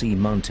undersea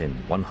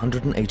mountain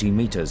 180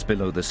 meters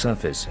below the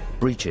surface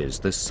breaches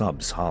the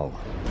sub's hull.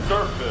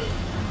 Surface!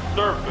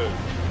 Surface!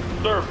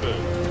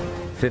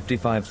 Surface!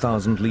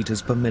 55,000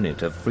 liters per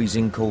minute of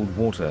freezing cold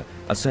water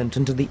are sent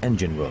into the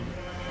engine room.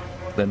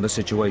 Then the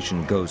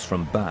situation goes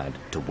from bad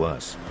to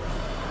worse.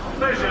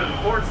 Position,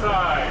 port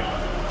side!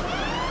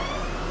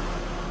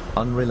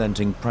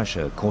 Unrelenting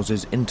pressure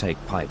causes intake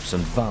pipes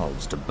and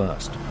valves to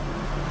burst.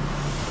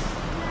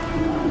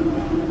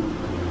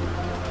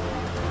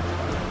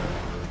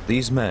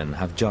 These men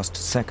have just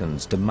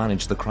seconds to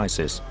manage the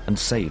crisis and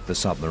save the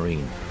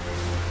submarine.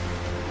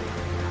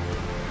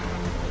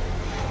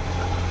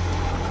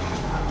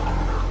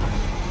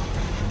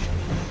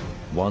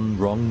 One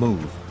wrong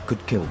move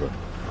could kill them.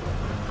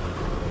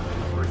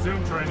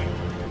 Resume training.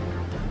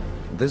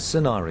 This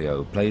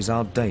scenario plays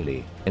out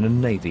daily in a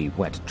Navy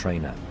wet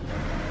trainer.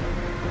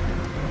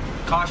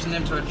 Caution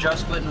them to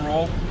adjust, split, and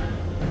roll.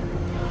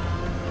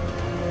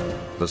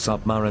 The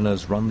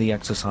submariners run the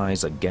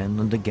exercise again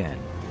and again.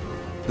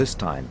 This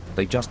time,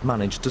 they just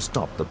managed to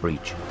stop the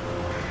breach.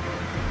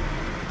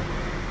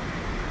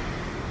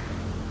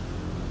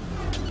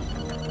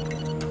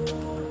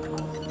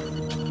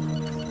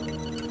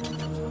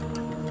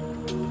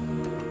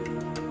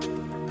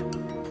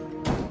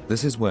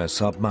 This is where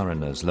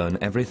submariners learn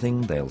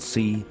everything they'll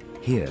see,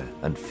 hear,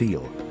 and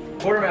feel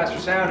Quartermaster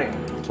sounding.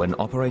 when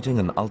operating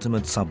an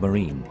ultimate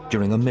submarine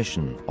during a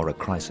mission or a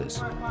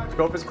crisis.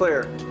 Scope is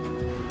clear.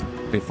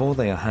 Before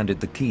they are handed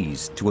the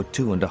keys to a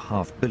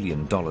 $2.5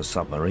 billion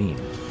submarine,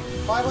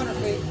 500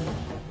 feet.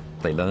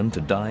 they learn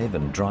to dive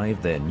and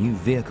drive their new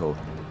vehicle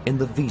in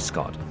the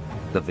VSCOT,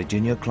 the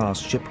Virginia-class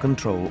Ship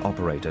Control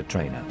Operator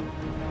Trainer.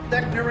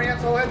 Deck new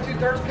Ransel head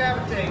 2/3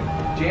 cavity.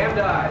 Jam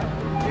dive.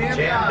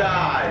 Jam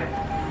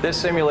dive. This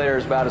simulator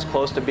is about as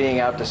close to being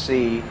out to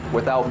sea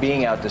without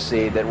being out to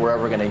sea that we're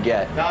ever going to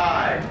get.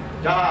 Dive.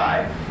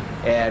 Dive.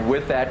 And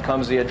with that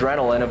comes the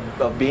adrenaline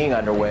of being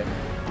underway.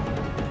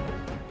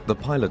 The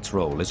pilot's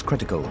role is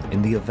critical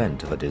in the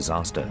event of a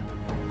disaster.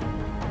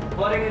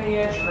 Flooding in the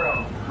engine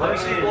room.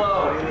 Mercy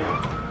blow.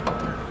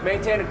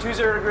 Maintain a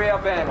 20-degree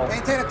up angle.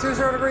 Maintain a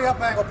 20-degree up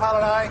angle,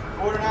 pilot eye.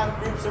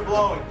 4.5 groups are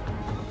blowing.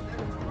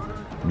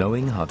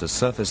 Knowing how to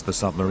surface the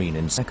submarine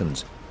in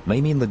seconds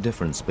may mean the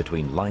difference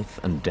between life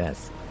and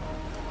death.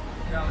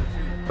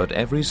 But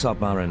every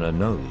submariner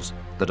knows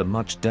that a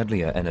much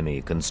deadlier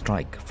enemy can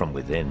strike from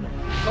within.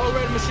 Code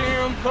red machine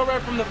room, code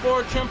red from the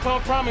forward trim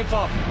pump, priming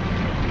pump.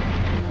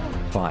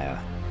 Fire.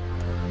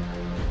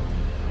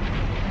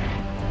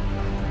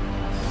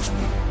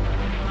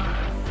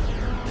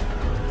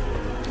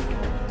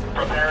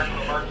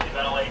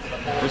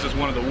 This is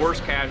one of the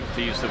worst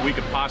casualties that we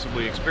could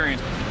possibly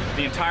experience.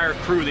 The entire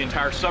crew, the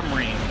entire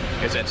submarine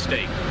is at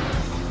stake.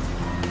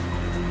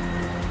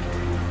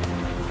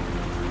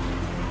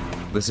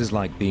 This is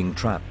like being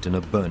trapped in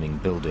a burning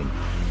building.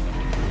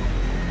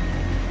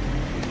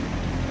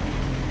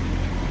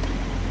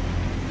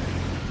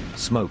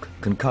 Smoke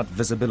can cut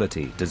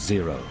visibility to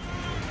zero.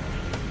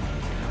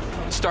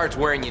 It starts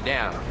wearing you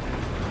down.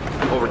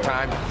 Over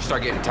time, you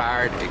start getting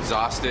tired,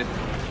 exhausted.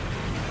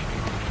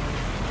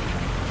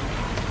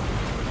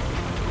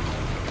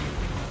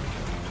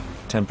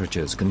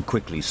 Temperatures can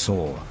quickly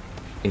soar.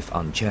 If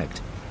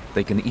unchecked,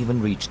 they can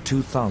even reach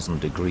 2,000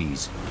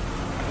 degrees.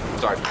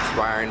 Start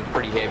perspiring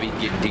pretty heavy,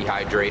 getting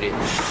dehydrated,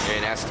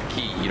 and that's the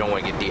key. You don't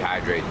want to get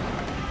dehydrated.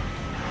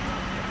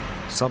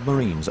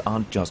 Submarines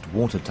aren't just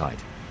watertight,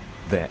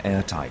 they're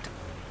airtight.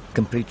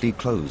 completely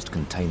closed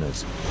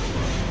containers.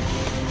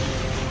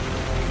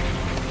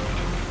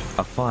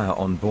 A fire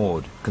on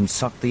board can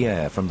suck the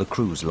air from the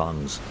crew's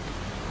lungs.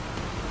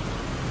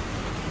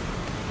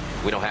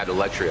 We don't have the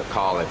luxury of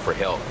calling for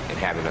help and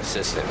having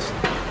assistance.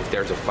 If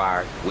there's a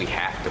fire, we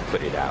have to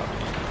put it out.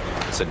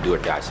 It's a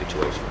do-or-die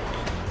situation.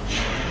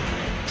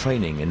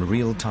 Training in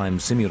real-time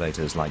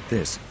simulators like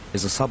this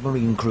is a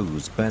submarine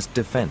crew's best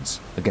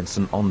defense against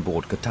an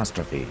onboard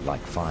catastrophe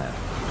like fire.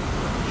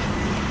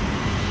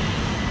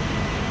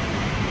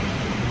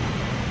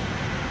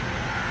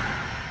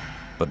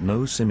 But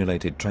no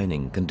simulated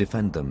training can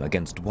defend them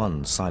against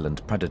one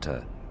silent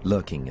predator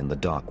lurking in the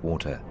dark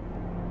water.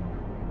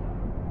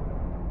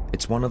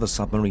 It's one of a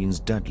submarine's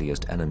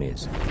deadliest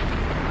enemies,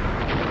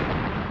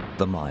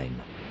 the mine.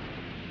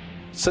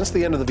 Since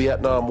the end of the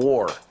Vietnam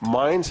War,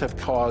 mines have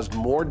caused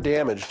more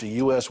damage to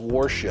U.S.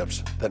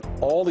 warships than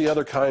all the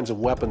other kinds of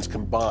weapons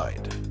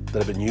combined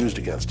that have been used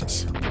against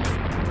us.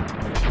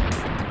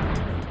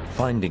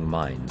 Finding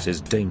mines is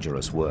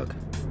dangerous work.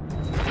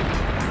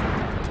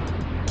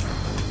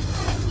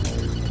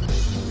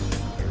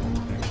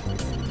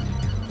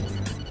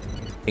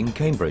 In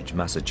Cambridge,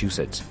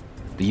 Massachusetts,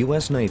 the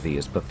U.S. Navy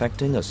is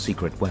perfecting a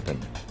secret weapon,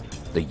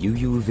 the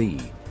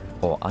UUV,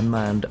 or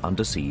Unmanned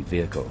Undersea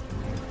Vehicle.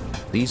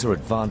 These are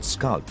advanced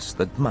scouts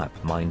that map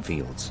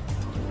minefields.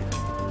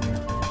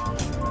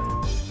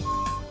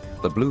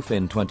 The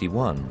Bluefin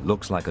 21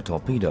 looks like a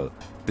torpedo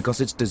because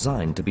it's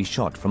designed to be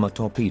shot from a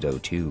torpedo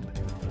tube.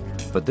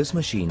 But this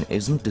machine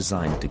isn't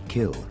designed to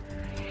kill.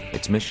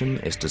 Its mission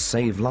is to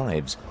save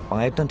lives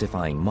by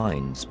identifying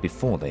mines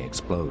before they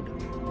explode.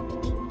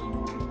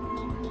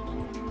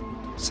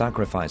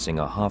 Sacrificing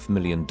a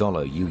 $500,000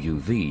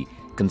 UUV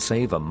can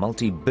save a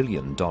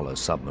multi-billion-dollar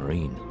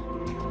submarine.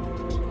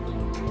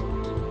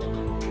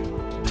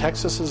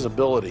 Texas's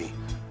ability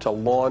to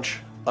launch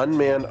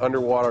unmanned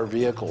underwater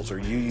vehicles, or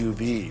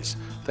UUVs,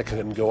 that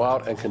can go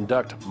out and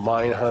conduct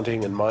mine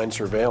hunting and mine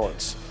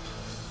surveillance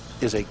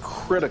is a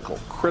critical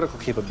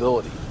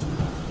capability.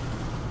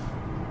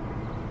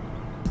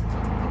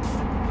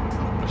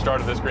 We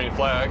started this green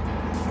flag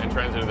and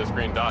transited this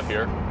green dot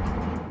here.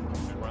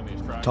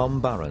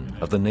 Tom Barron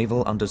of the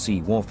Naval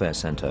Undersea Warfare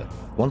Center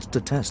wants to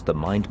test the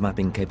mind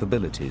mapping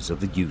capabilities of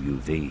the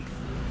UUV.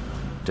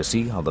 To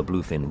see how the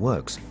Bluefin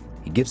works,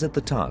 he gives it the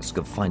task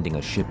of finding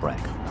a shipwreck.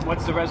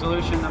 What's the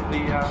resolution of the...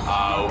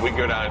 We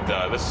go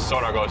down, this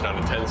sonar goes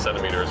down to 10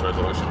 centimeters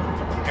resolution.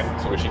 Okay.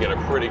 So we should get a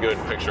pretty good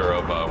picture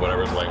of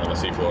whatever's laying on the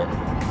seafloor.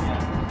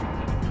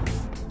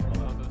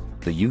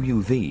 The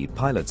UUV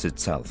pilots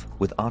itself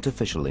with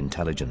artificial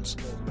intelligence.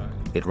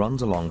 It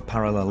runs along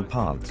parallel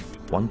paths,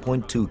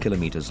 1.2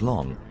 kilometers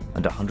long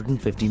and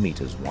 150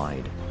 meters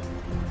wide.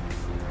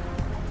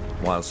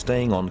 While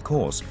staying on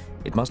course,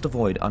 it must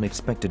avoid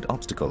unexpected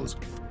obstacles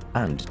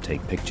and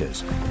take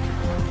pictures.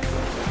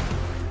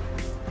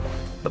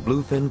 The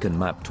Bluefin can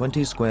map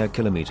 20 square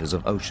kilometers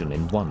of ocean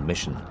in one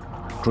mission,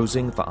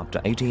 cruising for up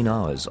to 18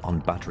 hours on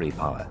battery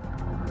power.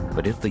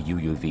 But if the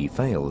UUV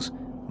fails,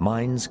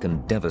 mines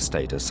can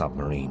devastate a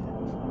submarine.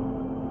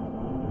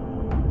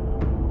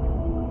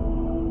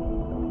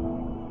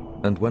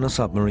 And when a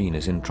submarine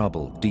is in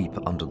trouble deep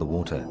under the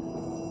water,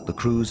 the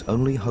crew's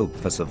only hope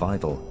for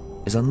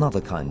survival is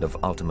another kind of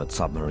ultimate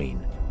submarine,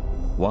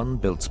 one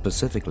built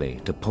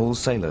specifically to pull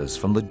sailors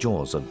from the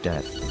jaws of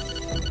death.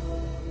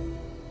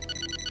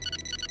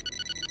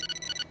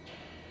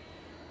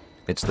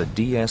 It's the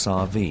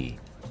DSRV,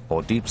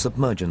 or Deep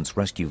Submergence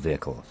Rescue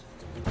Vehicle.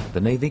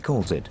 The Navy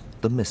calls it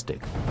the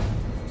Mystic.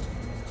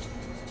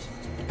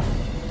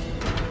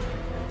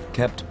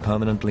 Kept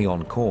permanently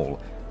on call,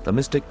 the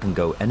Mystic can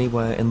go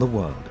anywhere in the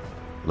world,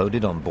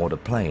 loaded on board a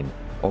plane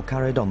or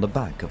carried on the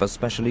back of a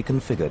specially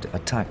configured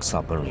attack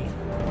submarine.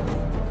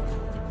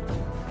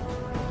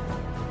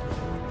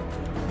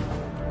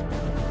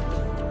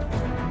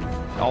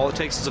 All it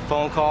takes is a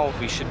phone call.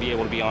 We should be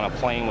able to be on a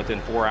plane within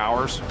 4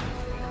 hours.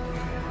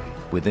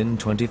 Within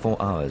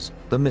 24 hours,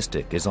 the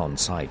Mystic is on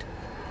site.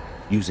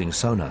 Using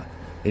sonar,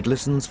 it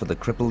listens for the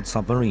crippled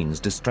submarine's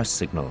distress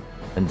signal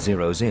and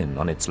zeroes in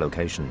on its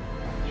location.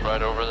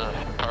 Right over the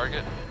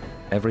target.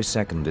 Every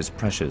second is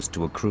precious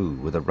to a crew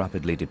with a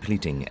rapidly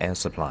depleting air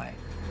supply.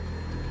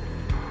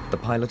 The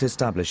pilot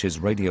establishes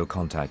radio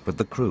contact with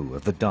the crew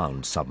of the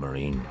downed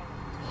submarine.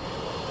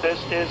 This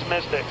is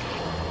Mystic.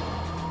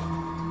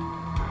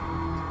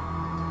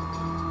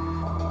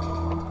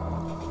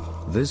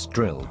 This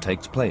drill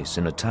takes place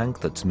in a tank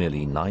that's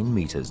merely 9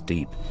 meters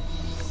deep.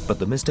 But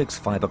the Mystic's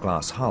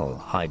fiberglass hull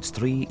hides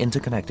 3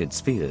 interconnected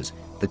spheres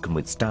that can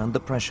withstand the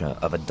pressure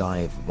of a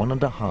dive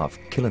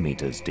 1.5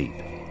 kilometers deep.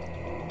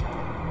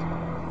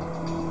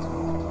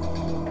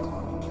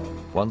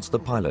 Once the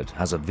pilot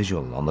has a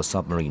visual on the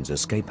submarine's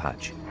escape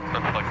hatch,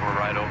 looks like we're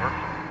right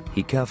over.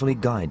 He carefully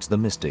guides the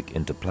Mystic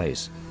into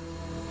place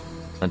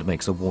and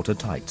makes a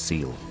watertight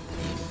seal.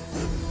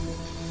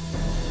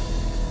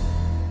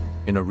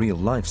 In a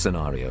real-life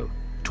scenario,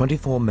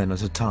 24 men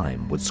at a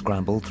time would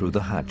scramble through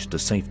the hatch to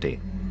safety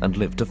and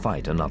live to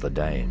fight another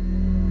day.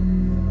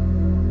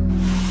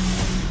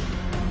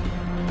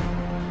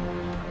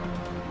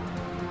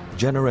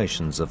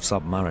 Generations of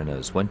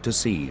submariners went to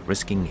sea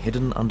risking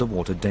hidden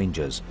underwater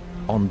dangers,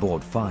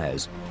 onboard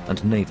fires,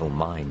 and naval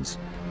mines.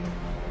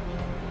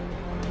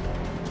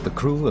 The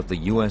crew of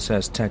the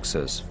USS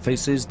Texas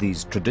faces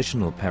these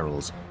traditional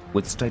perils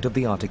with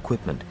state-of-the-art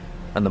equipment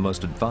and the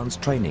most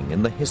advanced training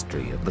in the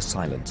history of the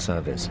silent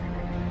service.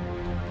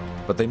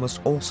 But they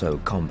must also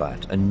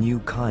combat a new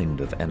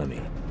kind of enemy,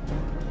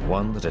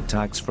 one that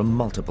attacks from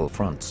multiple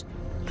fronts,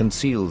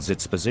 conceals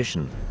its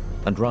position,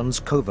 and runs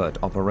covert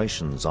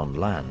operations on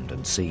land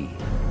and sea.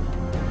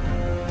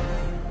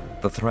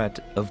 The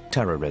threat of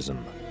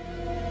terrorism.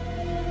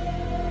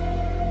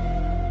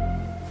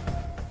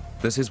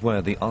 This is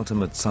where the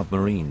ultimate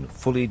submarine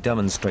fully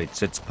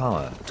demonstrates its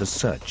power to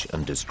search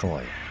and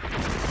destroy.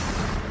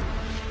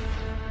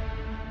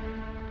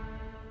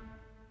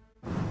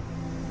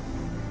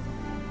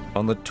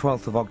 On the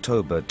 12th of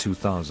October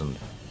 2000,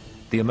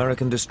 the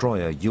American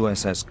destroyer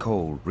USS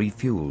Cole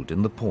refueled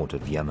in the port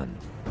of Yemen.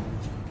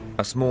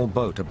 A small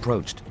boat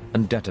approached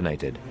and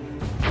detonated,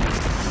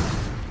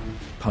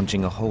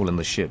 punching a hole in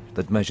the ship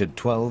that measured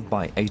 12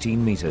 by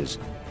 18 meters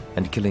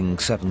and killing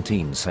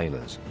 17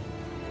 sailors.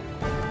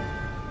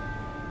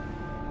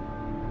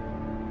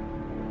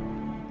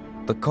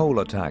 The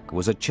Cole attack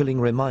was a chilling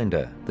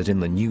reminder that in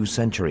the new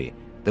century,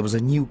 there was a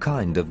new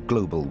kind of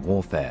global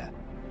warfare.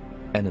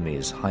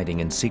 Enemies hiding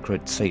in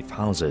secret safe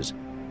houses,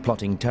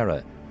 plotting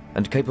terror,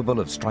 and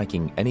capable of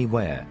striking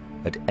anywhere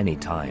at any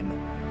time.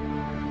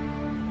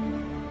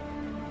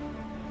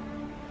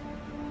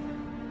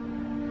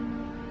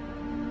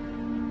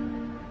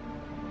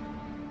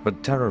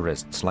 But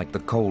terrorists like the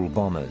Cole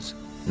bombers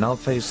now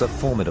face a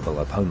formidable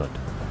opponent,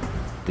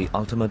 the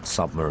ultimate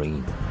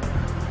submarine.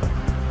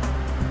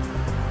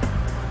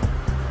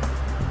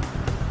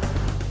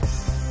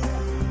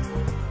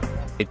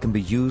 It can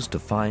be used to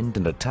find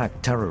and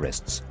attack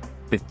terrorists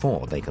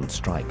before they can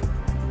strike.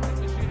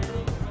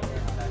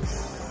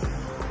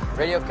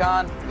 Radio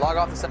con, log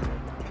off the...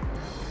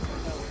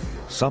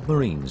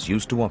 Submarines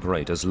used to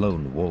operate as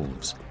lone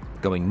wolves,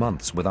 going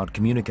months without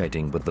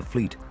communicating with the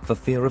fleet for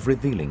fear of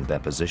revealing their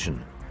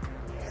position.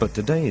 But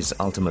today's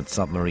ultimate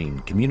submarine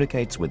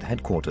communicates with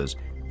headquarters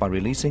by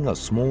releasing a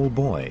small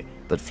buoy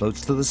that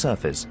floats to the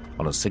surface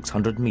on a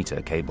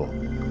 600-meter cable.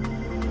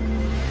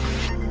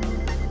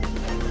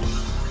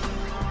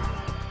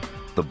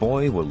 The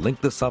buoy will link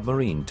the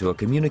submarine to a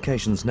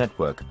communications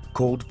network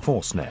called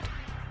ForceNet,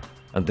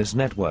 and this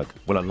network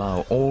will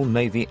allow all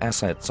Navy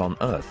assets on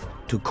Earth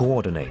to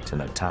coordinate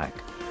an attack.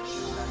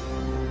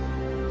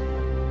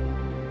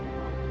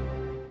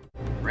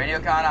 Radio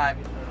con, I.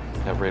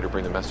 Have Raider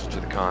bring the message to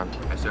the con.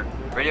 Yes, sir.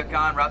 Radio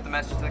con, route the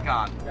message to the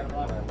con.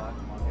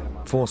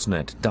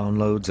 ForceNet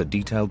downloads a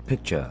detailed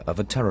picture of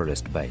a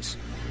terrorist base.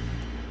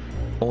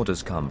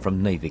 Orders come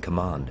from Navy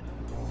Command.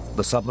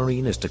 The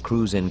submarine is to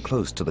cruise in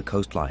close to the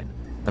coastline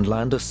and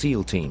land a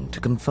SEAL team to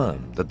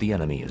confirm that the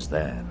enemy is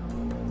there.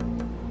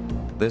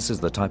 This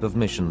is the type of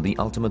mission the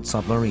ultimate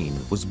submarine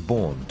was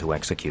born to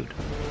execute.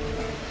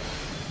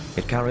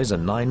 It carries a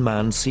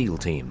 9-man SEAL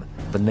team,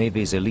 the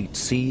Navy's elite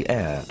sea,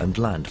 air, and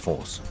land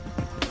force.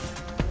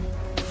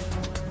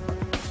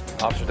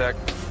 Officer deck,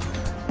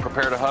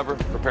 prepare to hover,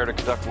 prepare to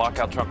conduct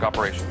lockout trunk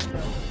operations.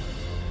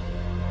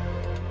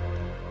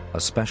 A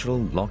special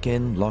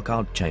lock-in,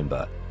 lock-out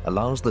chamber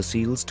allows the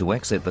SEALs to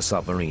exit the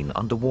submarine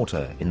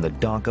underwater in the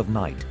dark of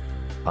night,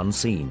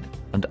 unseen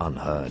and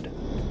unheard.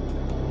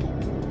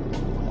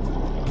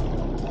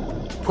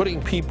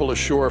 Putting people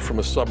ashore from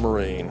a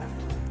submarine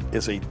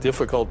is a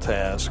difficult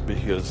task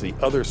because the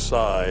other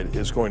side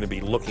is going to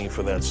be looking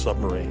for that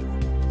submarine.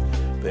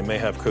 They may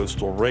have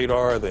coastal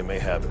radar, they may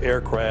have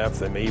aircraft,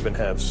 they may even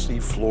have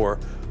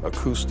seafloor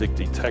acoustic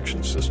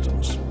detection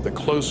systems. The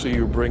closer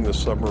you bring the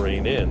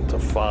submarine in to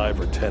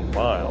 5 or 10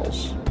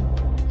 miles,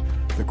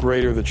 the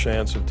greater the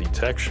chance of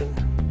detection,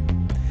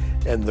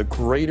 and the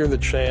greater the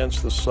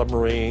chance the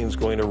submarine's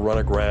going to run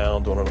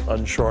aground on an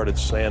uncharted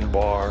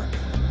sandbar,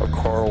 a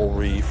coral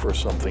reef, or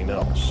something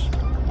else.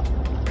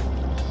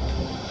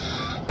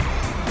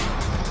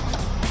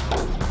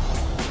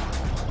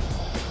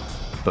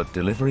 But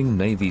delivering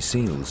Navy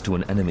SEALs to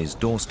an enemy's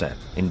doorstep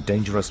in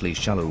dangerously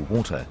shallow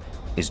water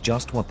is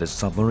just what this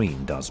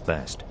submarine does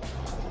best.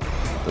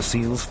 The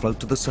SEALs float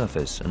to the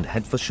surface and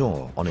head for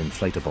shore on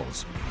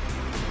inflatables.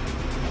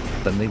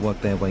 Then they work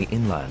their way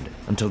inland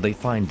until they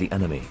find the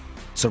enemy,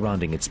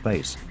 surrounding its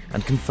base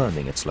and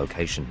confirming its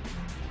location.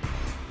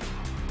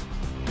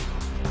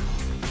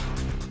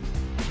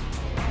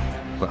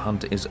 The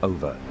hunt is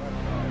over.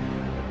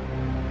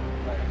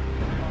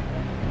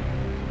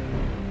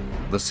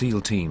 The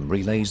SEAL team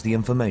relays the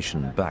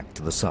information back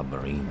to the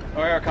submarine.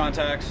 OR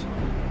contacts.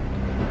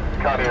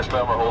 Con ESM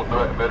are holding the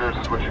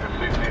emitters, switching to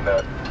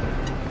CCNet.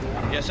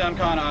 ESM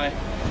con I.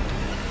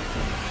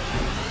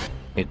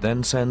 It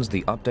then sends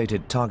the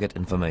updated target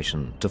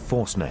information to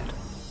ForceNet.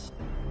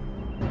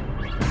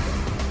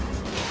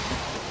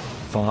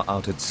 Far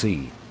out at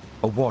sea,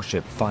 a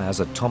warship fires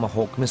a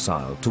Tomahawk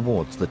missile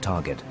towards the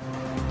target.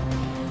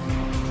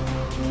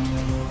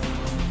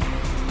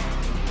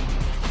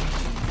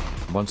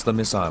 Once the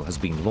missile has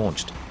been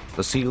launched,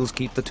 the SEALs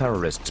keep the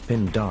terrorists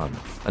pinned down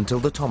until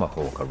the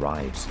Tomahawk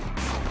arrives.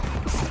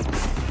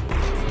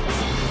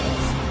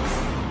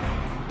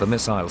 The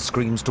missile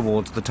screams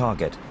towards the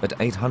target at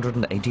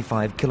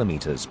 885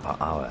 kilometers per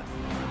hour.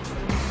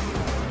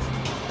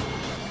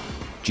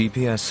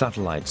 GPS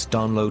satellites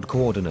download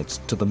coordinates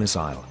to the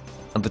missile,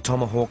 and the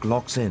Tomahawk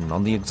locks in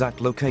on the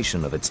exact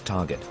location of its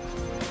target.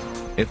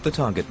 If the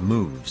target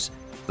moves,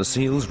 the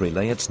SEALs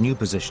relay its new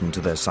position to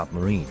their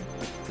submarine.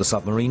 The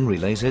submarine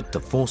relays it to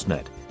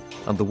ForceNet,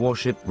 and the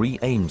warship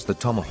re-aims the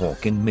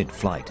Tomahawk in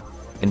mid-flight,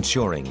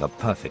 ensuring a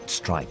perfect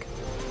strike.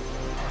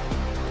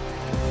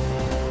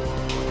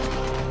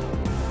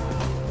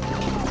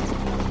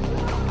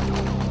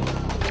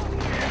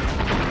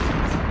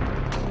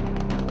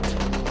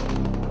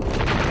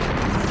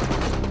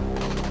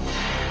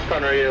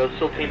 Con Radio,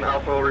 SEAL Team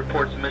Alpha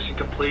reports mission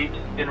complete,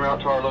 en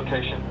route to our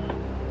location.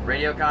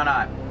 Radio Con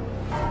on.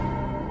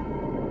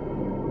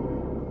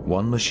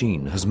 One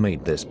machine has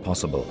made this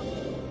possible.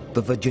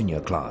 The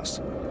Virginia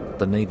class,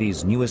 the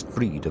Navy's newest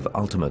breed of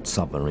ultimate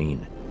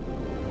submarine.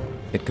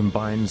 It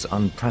combines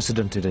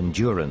unprecedented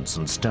endurance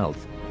and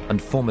stealth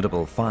and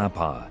formidable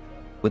firepower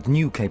with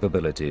new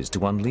capabilities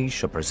to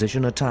unleash a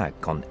precision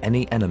attack on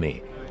any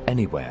enemy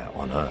anywhere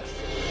on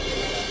Earth.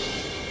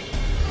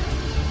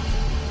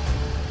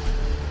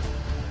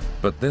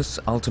 But this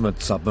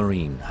ultimate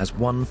submarine has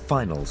one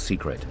final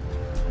secret.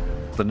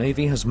 The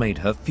Navy has made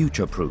her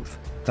future-proof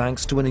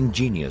thanks to an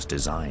ingenious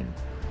design.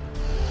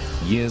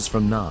 Years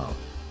from now,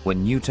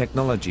 when new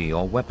technology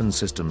or weapon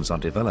systems are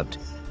developed,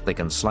 they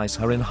can slice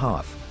her in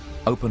half,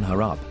 open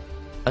her up,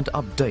 and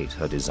update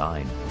her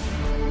design.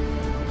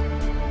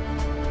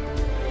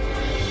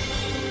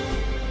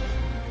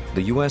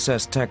 The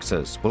USS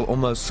Texas will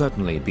almost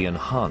certainly be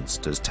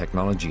enhanced as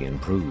technology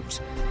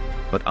improves.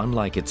 But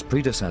unlike its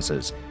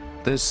predecessors,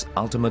 this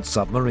ultimate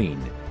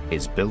submarine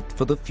is built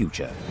for the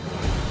future.